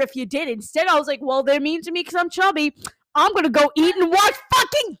better if you did. Instead, I was like, well, they're mean to me because I'm chubby. I'm gonna go eat and watch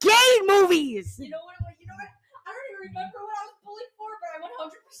fucking gay movies. You know what? I don't even remember what I was bullied for, but I 100%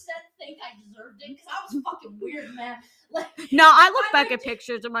 think I deserved it because I was fucking weird, man. Like, no, I look back at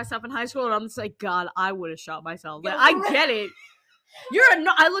pictures of myself in high school and I'm just like, God, I would have shot myself. Like, I get it.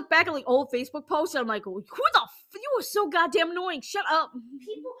 I look back at like old Facebook posts and I'm like, who the you were so goddamn annoying. Shut up.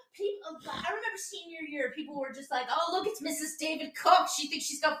 People, I remember senior year, people were just like, oh, look, it's Mrs. David Cook. She thinks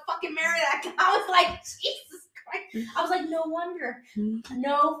she's gonna fucking marry that guy. I was like, Jesus Christ. I was like, no wonder.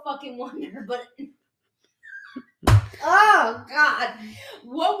 No fucking wonder. But, oh, God.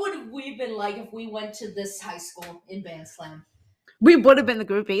 What would have we been like if we went to this high school in Bandslam? We would have been the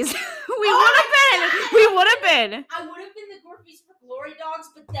groupies. We would have been. I would have been the groupies for Glory Dogs,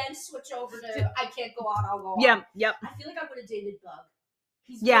 but then switch over to I can't go out, I'll go out. Yep. I feel like I would have dated Bug.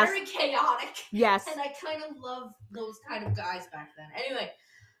 He's very chaotic. Yes. And I kind of love those kind of guys back then. Anyway,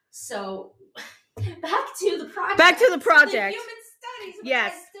 so back to the project. The human studies, which I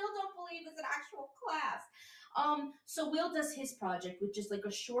still don't believe is an actual class. So Will does his project, which is like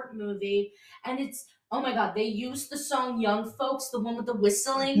a short movie, and it's, oh my God, they used the song Young Folks, the one with the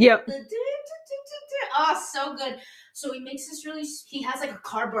whistling. Yep. Oh, so good. So he makes this he has like a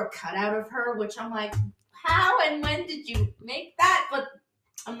cardboard cutout of her, which I'm like, how and when did you make that? But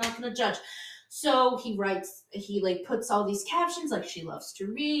I'm not going to judge. So he like puts all these captions, like she loves to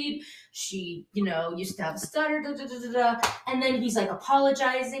read, she, used to have a stutter, and then he's like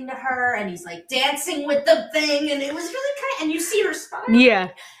apologizing to her, and he's like dancing with the thing, and it was really and you see her smile. Yeah.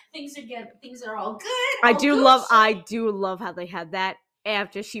 Things are all good. I do love how they had that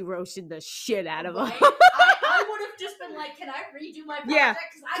after she roasted the shit out of him. I would have just been like, can I redo my project? Yeah.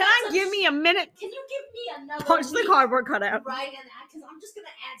 Give me a minute? Can you give me another Punch the cardboard cutout. Right, and because I'm just going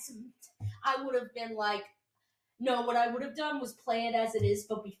to add some, I would have been like, no, what I would have done was play it as it is,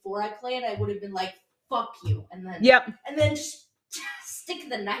 but before I play it, I would have been like, fuck you, and then and then just stick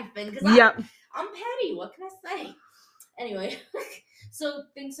the knife in, because I'm petty, what can I say? Anyway, so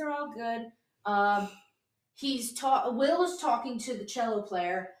things are all good. Will is talking to the cello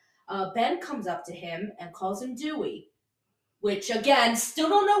player. Ben comes up to him and calls him Dewey, which again, still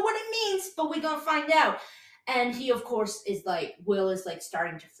don't know what it means, but we're gonna find out. And he, of course, is like, Will is like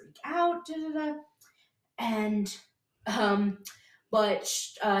starting to freak out, and but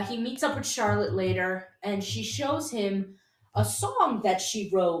he meets up with Charlotte later, and she shows him a song that she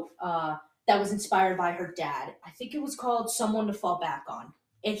wrote that was inspired by her dad. I think it was called "Someone to Fall Back On,"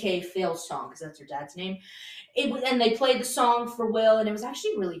 aka Phil's song, because that's her dad's name. And they played the song for Will, and it was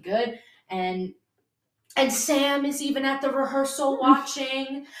actually really good. And Sam is even at the rehearsal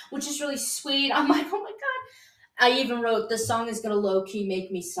watching, which is really sweet. I'm like, oh my God. I even wrote, the song is going to low-key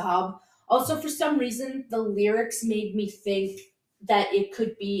make me sob. Also, for some reason, the lyrics made me think that it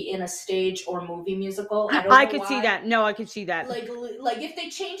could be in a stage or movie musical. I could see that. No, I could see that. Like if they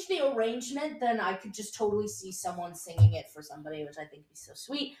changed the arrangement, then I could just totally see someone singing it for somebody, which I think would be so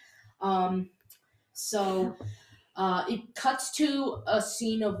sweet. So it cuts to a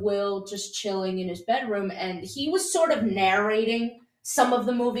scene of Will just chilling in his bedroom, and he was sort of narrating some of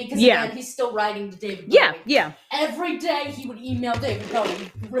the movie, because again, he's still writing to David Bowie. Yeah. Every day he would email David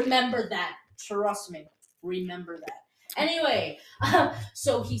Bowie, remember that. Trust me. Remember that. Anyway,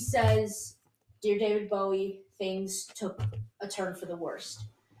 so he says, Dear David Bowie, things took a turn for the worst.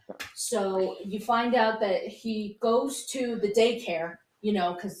 So you find out that he goes to the daycare,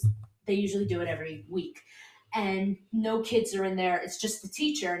 because they usually do it every week. And no kids are in there. It's just the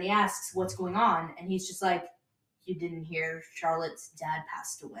teacher. And he asks what's going on. And he's just like, you didn't hear Charlotte's dad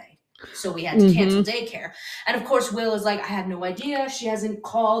passed away. So we had to cancel daycare. And of course, Will is like, I had no idea. She hasn't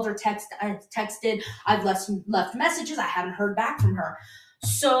called or texted. I've left messages. I haven't heard back from her.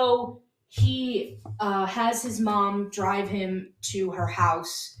 So he has his mom drive him to her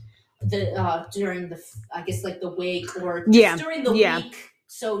house during the wake or during the week.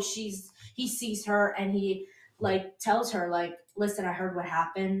 So he sees her and he tells her listen, I heard what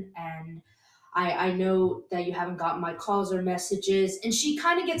happened, and I know that you haven't gotten my calls or messages. And she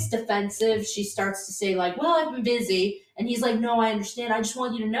kind of gets defensive. She starts to say well, I've been busy. And he's like, no, I understand. I just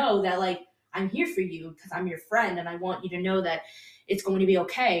want you to know that I'm here for you because I'm your friend, and I want you to know that it's going to be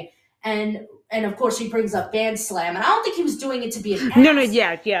okay. And of course he brings up Bandslam, and I don't think he was doing it to be an ass. No,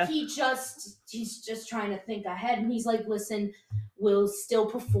 yeah. He's just trying to think ahead, and he's like, listen, we'll still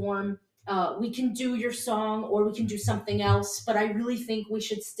perform. We can do your song, or we can do something else, but I really think we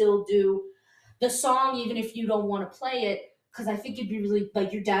should still do the song, even if you don't want to play it, because I think it'd be really,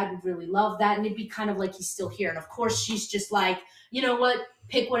 your dad would really love that, and it'd be kind of like he's still here. And of course, she's just like, you know what,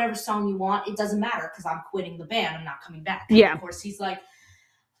 pick whatever song you want. It doesn't matter, because I'm quitting the band. I'm not coming back. And of course, he's like,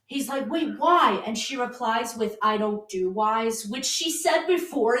 wait, why? And she replies with, I don't do whys, which she said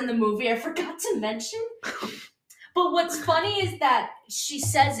before in the movie. I forgot to mention. But what's funny is that she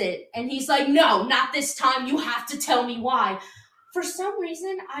says it, and he's like, "No, not this time. You have to tell me why." For some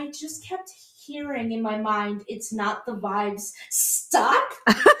reason, I just kept hearing in my mind, "It's not the vibes. Stop."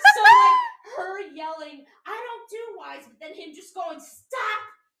 So like her yelling, "I don't do whys," but then him just going, "Stop,"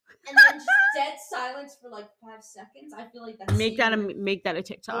 and then just dead silence for like 5 seconds. I feel like that's Make that a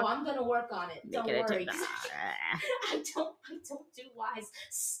TikTok. Oh, I'm gonna work on it. Make Don't it a worry. TikTok. I don't do whys.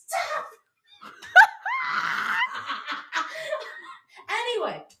 Stop.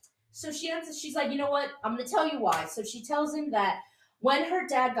 Anyway, so she's like, you know what? I'm gonna tell you why. So she tells him that when her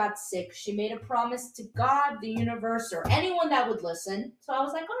dad got sick, she made a promise to God, the universe, or anyone that would listen. So I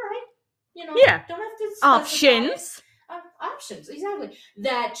was like, all right, Yeah. don't have to Options. Options, exactly.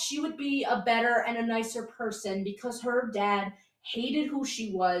 That she would be a better and a nicer person because her dad hated who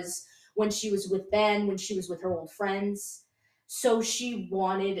she was when she was with Ben, when she was with her old friends. So she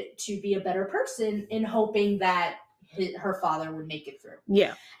wanted to be a better person in hoping that her father would make it through.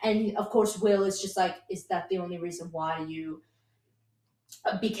 Yeah. And of course, Will is just like, is that the only reason why you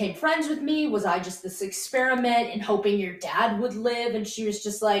became friends with me? Was I just this experiment in hoping your dad would live? And she was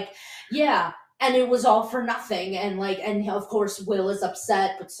just like, yeah. And it was all for nothing. And of course, Will is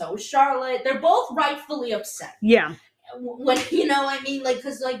upset, but so is Charlotte. They're both rightfully upset. Yeah. When,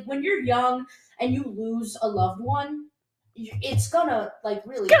 because when you're young and you lose a loved one, it's gonna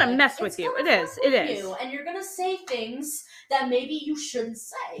really mess with you. It is. And you're gonna say things that maybe you shouldn't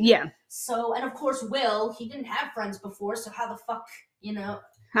say. Yeah. So, and of course, Will, he didn't have friends before, so how the fuck,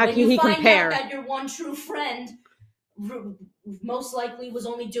 how can he compare? Out that your one true friend most likely was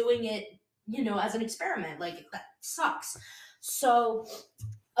only doing it, as an experiment. Like, that sucks. So,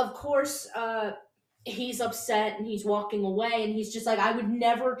 of course, he's upset and he's walking away, and he's just like, I would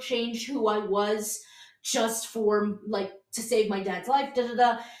never change who I was just for to save my dad's life, da da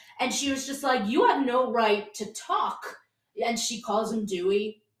da. And she was just like, you have no right to talk. And she calls him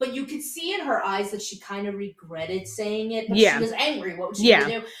Dewey, but you could see in her eyes that she kind of regretted saying it, but she was angry. What was she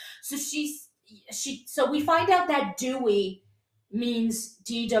gonna do? So so we find out that Dewey means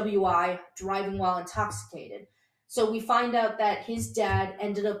DWI, driving while intoxicated. So we find out that his dad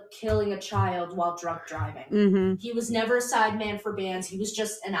ended up killing a child while drunk driving. Mm-hmm. He was never a sideman for bands. He was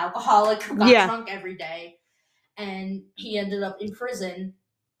just an alcoholic who got drunk every day. And he ended up in prison,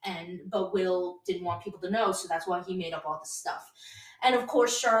 but Will didn't want people to know, so that's why he made up all this stuff. And of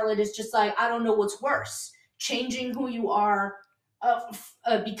course, Charlotte is just like, I don't know what's worse, changing who you are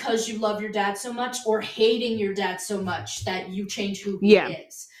because you love your dad so much, or hating your dad so much that you change who he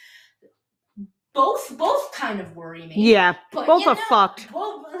is. Both kind of worry me. Yeah, but both are fucked.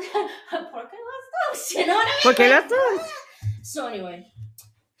 Porque las dos, you know what I mean? Porque las dos. So anyway,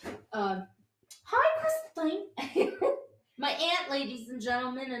 hi, Christine. My aunt, ladies and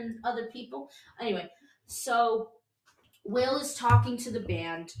gentlemen, and other people. Anyway, so Will is talking to the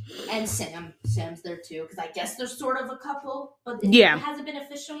band, and Sam's there too, because I guess they're sort of a couple, but it hasn't been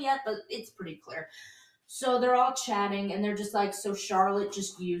official yet, but it's pretty clear. So they're all chatting, and they're just like, so Charlotte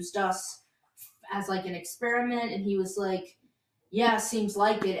just used us as like an experiment, and he was like, yeah, seems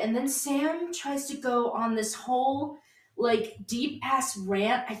like it. And then Sam tries to go on this whole deep ass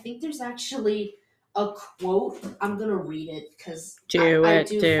rant. I think there's actually a quote. I'm gonna read it because do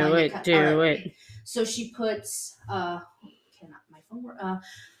it. So she puts my phone work?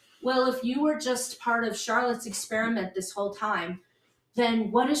 Well, if you were just part of Charlotte's experiment this whole time,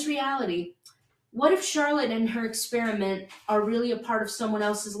 then what is reality? What if Charlotte and her experiment are really a part of someone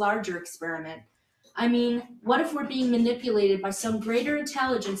else's larger experiment? I mean, what if we're being manipulated by some greater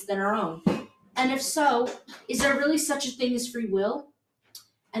intelligence than our own? And if so, is there really such a thing as free will?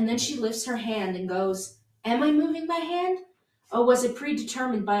 And then she lifts her hand and goes, am I moving my hand? Or was it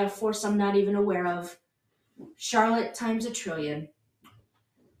predetermined by a force I'm not even aware of? Charlotte times 1,000,000,000.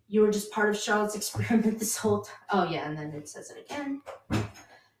 You were just part of Charlotte's experiment this whole time. Oh yeah, and then it says it again.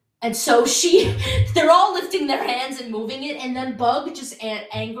 And so they're all lifting their hands and moving it, and then Bug just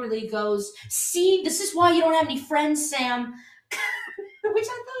angrily goes, see, this is why you don't have any friends, Sam. Which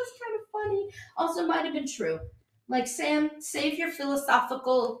I thought was kind of funny. Also might have been true. Like, Sam, save your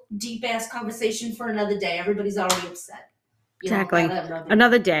philosophical, deep-ass conversation for another day. Everybody's already upset. Exactly.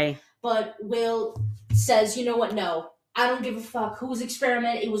 Another day. But Will says, you know what, no. I don't give a fuck whose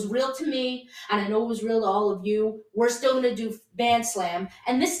experiment. It was real to me, and I know it was real to all of you. We're still going to do Bandslam,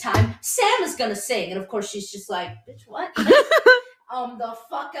 and this time, Sam is going to sing. And of course, she's just like, bitch, what? The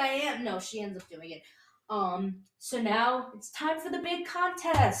fuck I am. No, she ends up doing it. So now it's time for the big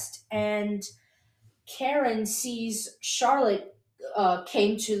contest, and Karen sees Charlotte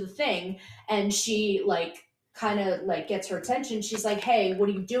came to the thing, and she kind of gets her attention. She's like, hey, what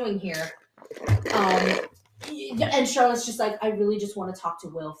are you doing here? And Charlotte's just like, I really just want to talk to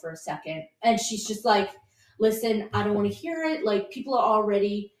Will for a second. And she's just like, listen, I don't want to hear it. Like, people are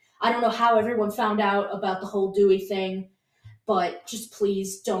already, I don't know how everyone found out about the whole Dewey thing, but just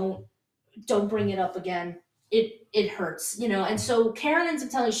please don't bring it up again. It hurts, you know. And so Karen ends up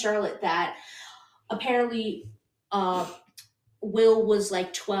telling Charlotte that apparently uh, Will was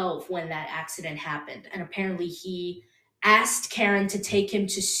like 12 when that accident happened, and apparently he asked Karen to take him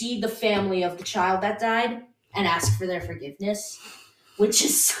to see the family of the child that died and ask for their forgiveness, which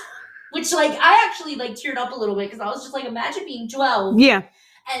is which like I actually like teared up a little bit because I was just like, imagine being 12. Yeah.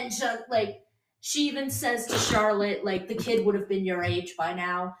 And just like she even says to Charlotte, like, the kid would have been your age by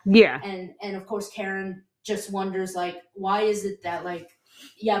now. Yeah. And of course Karen just wonders, like, why is it that, like,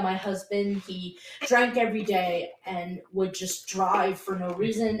 yeah, my husband, he drank every day and would just drive for no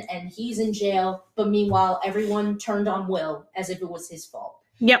reason, and he's in jail, but meanwhile everyone turned on Will as if it was his fault.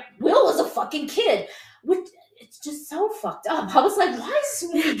 Yep. Will was a fucking kid. It's just so fucked up. I was like, why is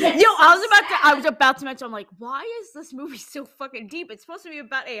this movie getting Yo, so I was about to mention, I'm like, why is this movie so fucking deep? It's supposed to be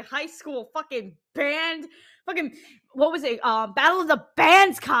about a high school fucking band, fucking, what was it? Battle of the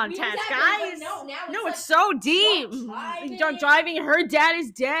Bands contest, exactly, guys. No, it's so deep. Drunk driving, her dad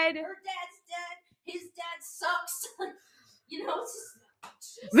is dead. Her dad's dead. His dad sucks. You know,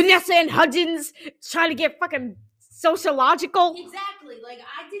 it's just Vanessa and Hudgens trying to get fucking sociological. Exactly. Like,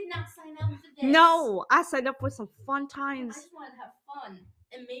 I did not sign up for this. No, I signed up for some fun times. I just want to have fun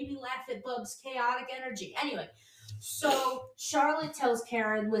and maybe laugh at Bub's chaotic energy. Anyway, so Charlotte tells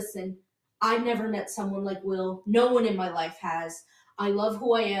Karen, listen, I've never met someone like Will. No one in my life has. I love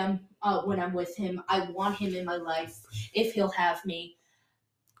who I am when I'm with him. I want him in my life if he'll have me.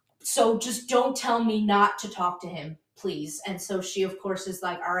 So just don't tell me not to talk to him, please. And so she, of course, is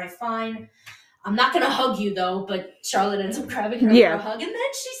like, all right, fine. I'm not going to hug you, though, but Charlotte ends up grabbing her for a hug. And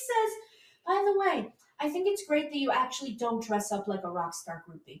then she says, by the way, I think it's great that you actually don't dress up like a rock star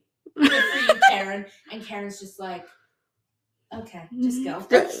groupie. Good for you, Karen. And Karen's just like, okay, just go.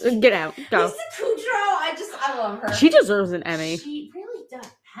 Get out. Go. Lisa Kudrow, I love her. She deserves an Emmy. She really does.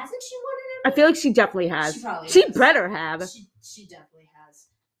 Hasn't she won an Emmy? I feel like she definitely has. She better have. She definitely has.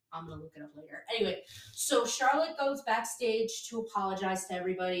 I'm going to look it up later. Anyway, so Charlotte goes backstage to apologize to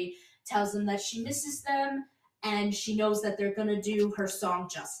everybody, tells them that she misses them, and she knows that they're going to do her song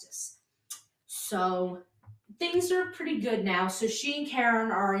justice. So things are pretty good now. So she and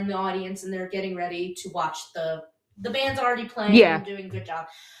Karen are in the audience, and they're getting ready to watch the band's already playing and doing a good job.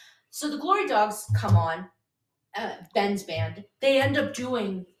 So the Glory Dogs come on, Ben's band. They end up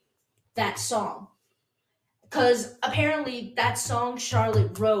doing that song. Because apparently that song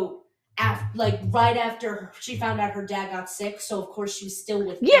Charlotte wrote right after she found out her dad got sick. So, of course, she was still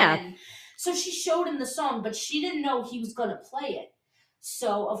with Ben. So she showed him the song, but she didn't know he was going to play it.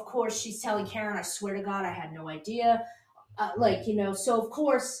 So, of course, she's telling Karen, I swear to God, I had no idea. So, of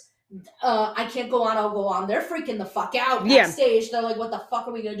course, I can't go on, I'll go on. They're freaking the fuck out backstage. They're like, what the fuck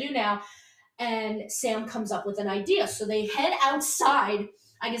are we going to do now? And Sam comes up with an idea. So they head outside,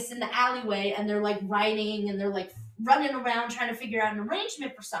 I guess in the alleyway, and they're like writing and they're like running around trying to figure out an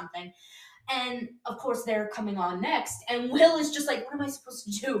arrangement for something. And of course they're coming on next, and Will is just like, what am I supposed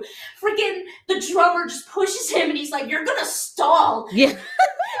to do? Freaking the drummer just pushes him and he's like, you're gonna stall. Yeah.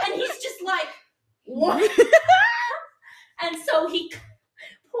 And he's just like, what? And so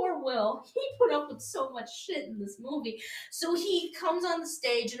poor Will, he put up with so much shit in this movie. So he comes on the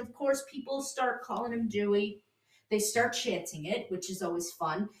stage, and of course people start calling him Dewey. They start chanting it, which is always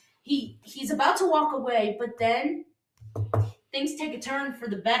fun. He's about to walk away, but then things take a turn for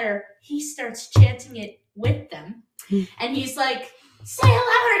the better. He starts chanting it with them. And he's like, say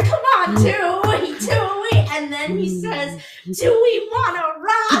it louder, come on, Dewey. And then he says, do we want to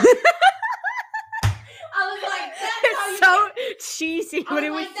rock? I was like, that's how you so cheesy, but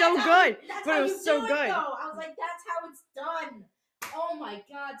it was so good. But it was so good. I was like, that's how it's done. Oh my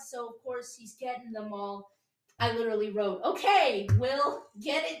God. So, of course, he's getting them all. I literally wrote, okay, Will,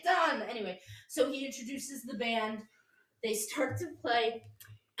 get it done. Anyway, so he introduces the band. They start to play.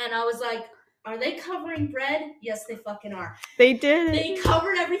 And I was like, are they covering Bread? Yes, they fucking are. They did. They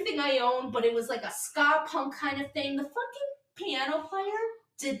covered Everything I Own, but it was like a ska punk kind of thing. The fucking piano player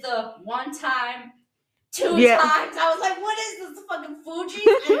did the one time, two times. I was like, what is this, fucking Fuji?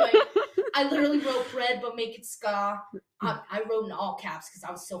 Anyway, I literally wrote Bread, but make it ska. I wrote in all caps because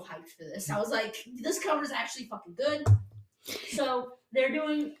I was so hyped for this. I was like, this cover is actually fucking good. So they're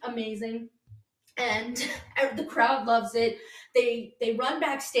doing amazing. And the crowd loves it. They run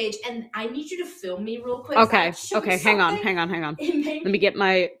backstage, and I need you to film me real quick. Okay, hang on. Let me get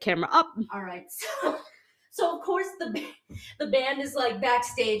my camera up. All right. So of course the band is like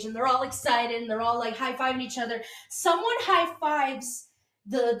backstage and they're all excited and they're all like high fiving each other. Someone high fives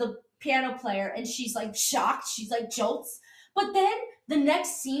the piano player and she's like shocked. She's like jolts. But then the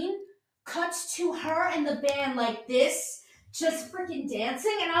next scene cuts to her and the band like this, just freaking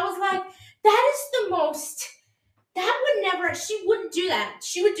dancing, and I was like, that is the most. That would never. She wouldn't do that.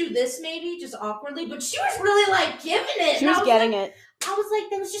 She would do this maybe just awkwardly, but she was really like giving it. She was getting it. I was like,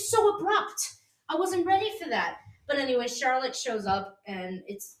 that was just so abrupt. I wasn't ready for that. But anyway, Charlotte shows up and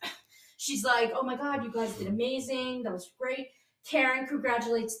she's like, oh my God, you guys did amazing. That was great. Karen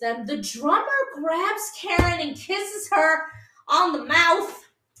congratulates them. The drummer grabs Karen and kisses her on the mouth.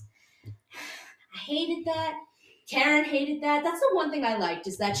 I hated that. Karen hated that. That's the one thing I liked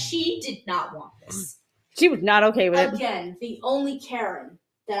is that she did not want this. She was not okay with it. Again, the only Karen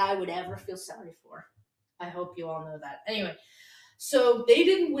that I would ever feel sorry for. I hope you all know that. Anyway, so they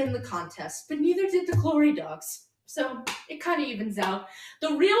didn't win the contest, but neither did the Glory Dogs. So it kind of evens out.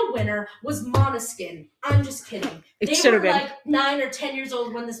 The real winner was Måneskin. I'm just kidding. They were like 9 or 10 years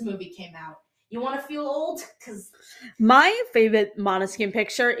old when this movie came out. You want to feel old? Because my favorite Måneskin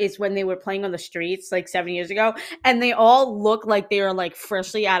picture is when they were playing on the streets like 7 years ago, and they all look like they were like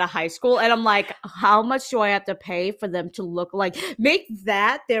freshly out of high school. And I'm like, how much do I have to pay for them to look like? Make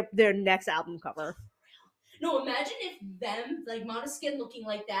that their next album cover. No, imagine if them like Måneskin looking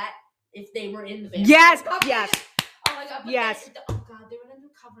like that if they were in the band. Yes, yes. Oh my God. Yes. Oh God, they would end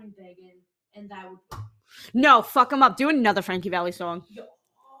up covering Beggin', and that would. No, fuck them up. Do another Frankie Valli song. Yo.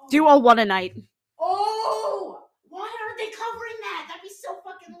 Do a One a Night. Oh, why aren't they covering that? That'd be so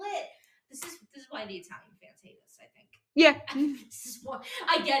fucking lit. This is why the Italian fans hate us, I think. Yeah. This is what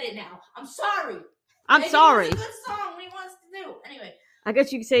I get it now. I'm sorry. I'm sorry. It's a good song. What do you want us to do? Anyway. I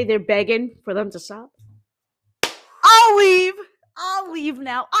guess you could say they're begging for them to stop. I'll leave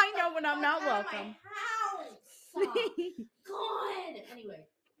now. I know when I'm not welcome. God. Anyway,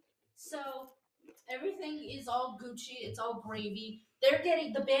 so everything is all Gucci. It's all gravy.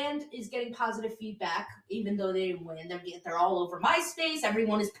 The band is getting positive feedback, even though they didn't win. They're all over MySpace.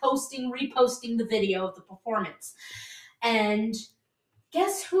 Everyone is reposting the video of the performance. And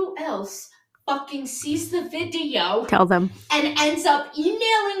guess who else fucking sees the video? Tell them. And ends up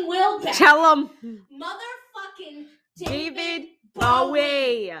emailing Will back. Tell them. Motherfucking David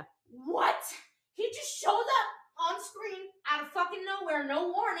Bowie. What? He just showed up on screen out of fucking nowhere, no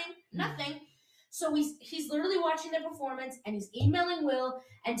warning, nothing. So he's literally watching the performance and he's emailing Will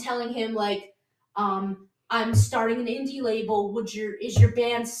and telling him like, I'm starting an indie label. Is your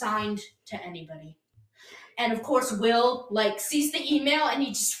band signed to anybody? And of course Will like sees the email and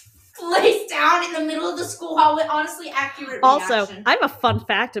he just lays down in the middle of the school hall with honestly accurate reaction. Also, I have a fun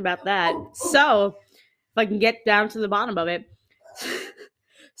fact about that. So if I can get down to the bottom of it.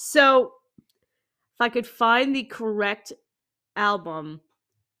 So if I could find the correct album.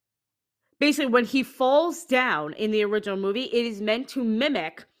 Basically, when he falls down in the original movie, it is meant to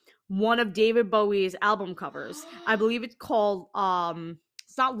mimic one of David Bowie's album covers. I believe it's called,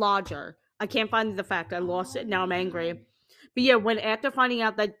 it's not Lodger. I can't find the fact. I lost it. Now I'm angry. But yeah, after finding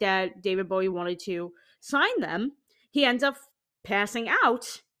out that David Bowie wanted to sign them, he ends up passing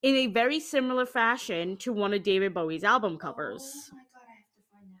out in a very similar fashion to one of David Bowie's album covers. Oh my God, I have to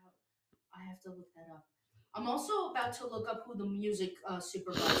find out. I have to look that up. I'm also about to look up who the music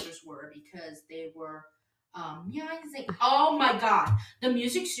supervisors were because they were, oh my God. The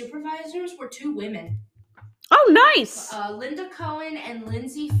music supervisors were 2 women. Oh, nice. Linda Cohen and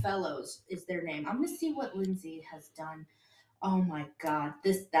Lindsay Fellows is their name. I'm going to see what Lindsay has done. Oh my God.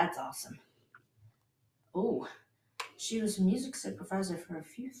 That's awesome. Oh, she was a music supervisor for a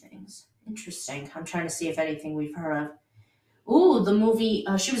few things. Interesting. I'm trying to see if anything we've heard of. Ooh, the movie.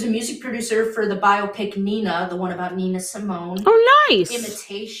 She was a music producer for the biopic Nina, the one about Nina Simone. Oh, nice.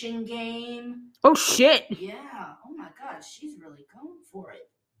 Imitation Game. Oh, shit. Yeah. Oh, my God. She's really going for it.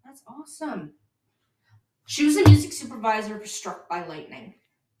 That's awesome. She was a music supervisor for Struck by Lightning.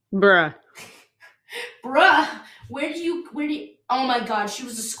 Bruh. Where do you... Oh, my God. She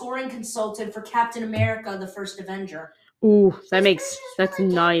was a scoring consultant for Captain America, the First Avenger. Ooh, that's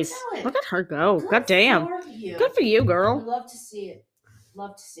nice. Look at her go. God damn. Good for you, girl. I love to see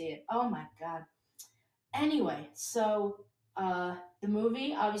it. Oh my God. Anyway, so the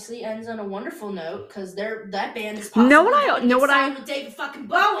movie obviously ends on a wonderful note because that band is possibly with David fucking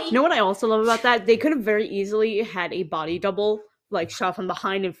Bowie. You know what I also love about that? They could have very easily had a body double like shot from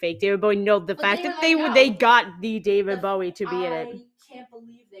behind and fake David Bowie. No, the fact that they got the David Bowie to be in it. I can't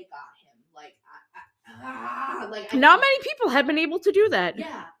believe they got him. Not many people have been able to do that.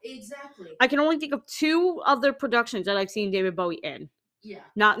 Yeah, exactly. I can only think of 2 other productions that I've seen David Bowie in. Yeah.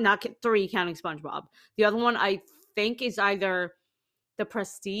 Not 3 counting SpongeBob. The other one I think is either The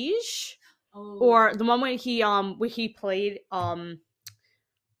Prestige or the one where he played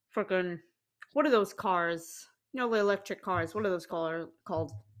freaking, what are those cars? You know, the electric cars. What are those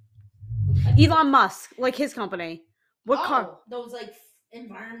called? Elon Musk, like his company. What car? Those like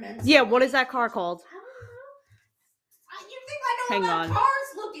environmental. Yeah, what is that car called? I don't know. You think I know Hang about on. cars?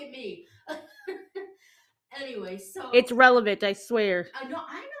 Look at me. Anyway, so It's relevant, I swear. I know.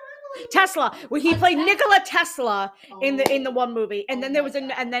 Tesla, where he played Nikola Tesla in the Oh. one movie, and then there was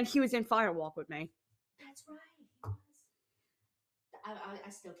God. and then he was in Firewalk with Me. That's right. I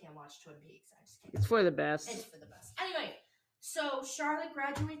still can't watch Twin Peaks. I just can't. It's for the best. It's for the best. Anyway, so Charlotte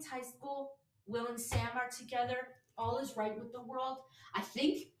graduates high school. Will and Sam are together. All is right with the world. I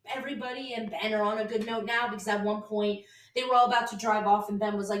think everybody and Ben are on a good note now, because at one point they were all about to drive off and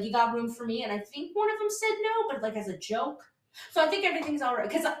Ben was like, "You got room for me?" And I think one of them said no, but like as a joke. So I think everything's all right.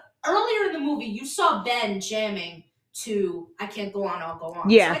 Because earlier in the movie, you saw Ben jamming to "I Can't Go On, I'll Go On."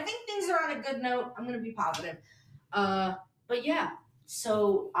 Yeah. So I think things are on a good note. I'm going to be positive. But yeah.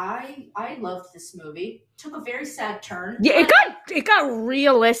 So I loved this movie. Took a very sad turn. Yeah, it got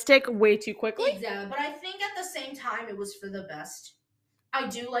realistic way too quickly. Exactly, but I think at the same time it was for the best. I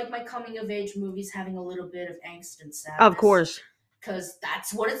do like my coming of age movies having a little bit of angst and sadness. Of course. Because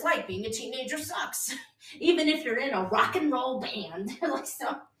that's what it's like. Being a teenager sucks. Even if you're in a rock and roll band. Like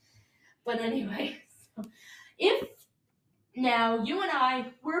so. But anyway, if now you and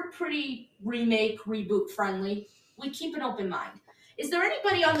I, we're pretty remake, reboot friendly. We keep an open mind. Is there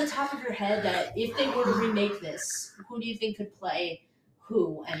anybody on the top of your head that if they were to remake this, who do you think could play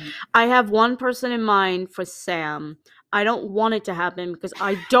who? And I have one person in mind for Sam. I don't want it to happen because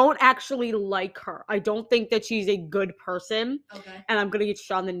I don't actually like her. I don't think that she's a good person. Okay. And I'm going to get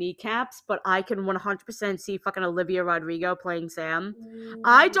shot in the kneecaps, but I can 100% see fucking Olivia Rodrigo playing Sam. Ooh.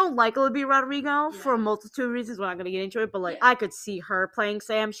 I don't like Olivia Rodrigo for a multitude of reasons. We're not going to get into it, but like I could see her playing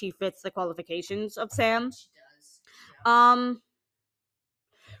Sam. She fits the qualifications of Sam. She does. Yeah.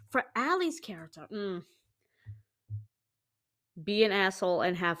 For Allie's character, be an asshole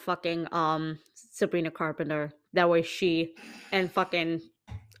and have fucking Sabrina Carpenter. That way she and fucking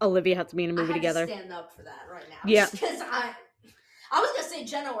Olivia have to be in a movie together. I stand up for that right now. Yeah. Because I was gonna say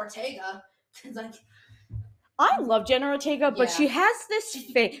Jenna Ortega. Because I love Jenna Ortega, but she has this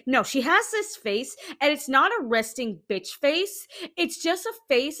face. No, she has this face, and it's not a resting bitch face. It's just a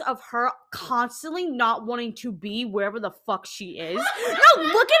face of her constantly not wanting to be wherever the fuck she is. No,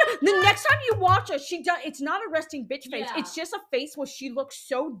 look at her. The next time you watch her, she does. It's not a resting bitch face. Yeah. It's just a face where she looks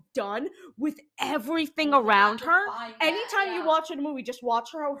so done with everything around her. Anytime you watch her in a movie, just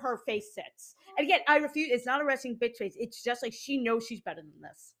watch her how her face sits. And again, I refuse. It's not a resting bitch face. It's just like she knows she's better than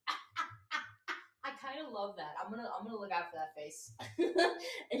this. I kind of love that. I'm gonna look out for that face.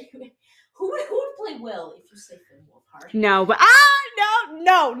 Anyway, who would play Will if you say Finn Wolfhard? No, but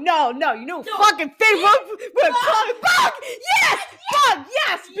no. You know, fucking Finn Wolfhard. Bug. Yes, Bug.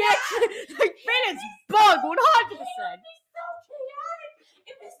 Yes, bitch. Like Finn is Bug, 100%. It would be so chaotic.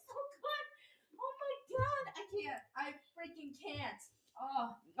 It was so good. Oh my god, I can't. I freaking can't.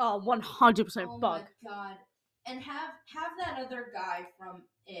 Oh, 100% Oh Bug. my god. And have that other guy from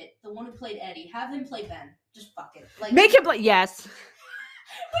It, the one who played Eddie, have him play Ben. Just fuck it. Like Make him play. Yes.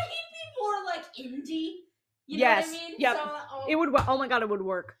 But he'd be more like indie. You Know what I mean? Yep. So, it would. Oh my god, it would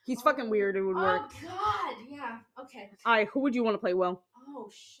work. He's fucking weird. It would work. Oh god, yeah. Okay. All right, who would you want to play Will? Oh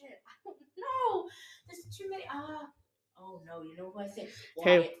shit, I don't know. There's too many. Oh no, you know who I think?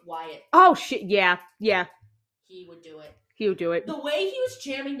 Wyatt. Oh shit, yeah. He would do it. He would do it. The way he was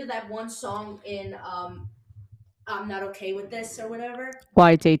jamming to that one song in I'm Not Okay With This or whatever.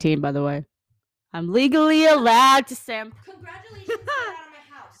 Wyatt's 18, by the way. I'm legally allowed to simp. Congratulations, get out of my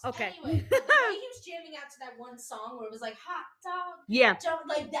house. Okay. Anyway, the way he was jamming out to that one song where it was like hot dog. Yeah.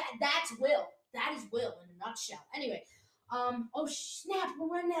 Like that's Will. That is Will in a nutshell. Anyway, oh snap, we're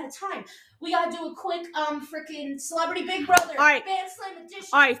running out of time. We gotta do a quick freaking Celebrity Big Brother. All right. Bandslam edition.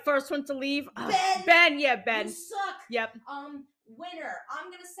 All right, first one to leave. Ben. Yeah, Ben. You suck. Yep. Winner.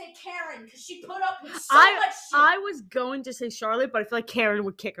 I'm gonna say Karen because she put up with so much shit. I was going to say Charlotte, but I feel like Karen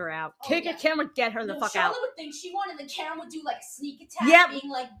would kick her out. Karen would get her the fuck Charlotte out. Charlotte would think she won, and then Karen would do like a sneak attack. Yep.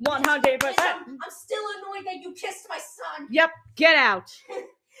 Being like 100%. I'm still annoyed that you kissed my son. Yep. Get out.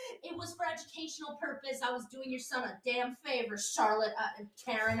 It was for educational purpose. I was doing your son a damn favor, Charlotte.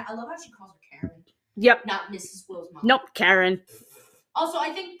 Karen. I love how she calls her Karen. Yep. Not Mrs. Will's mom. Nope, Karen. Also, I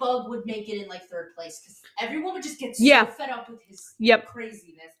think Bug would make it in like third place because everyone would just get so fed up with his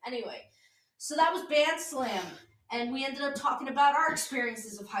craziness. Anyway, so that was Bandslam, and we ended up talking about our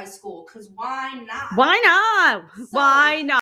experiences of high school because why not? Why not?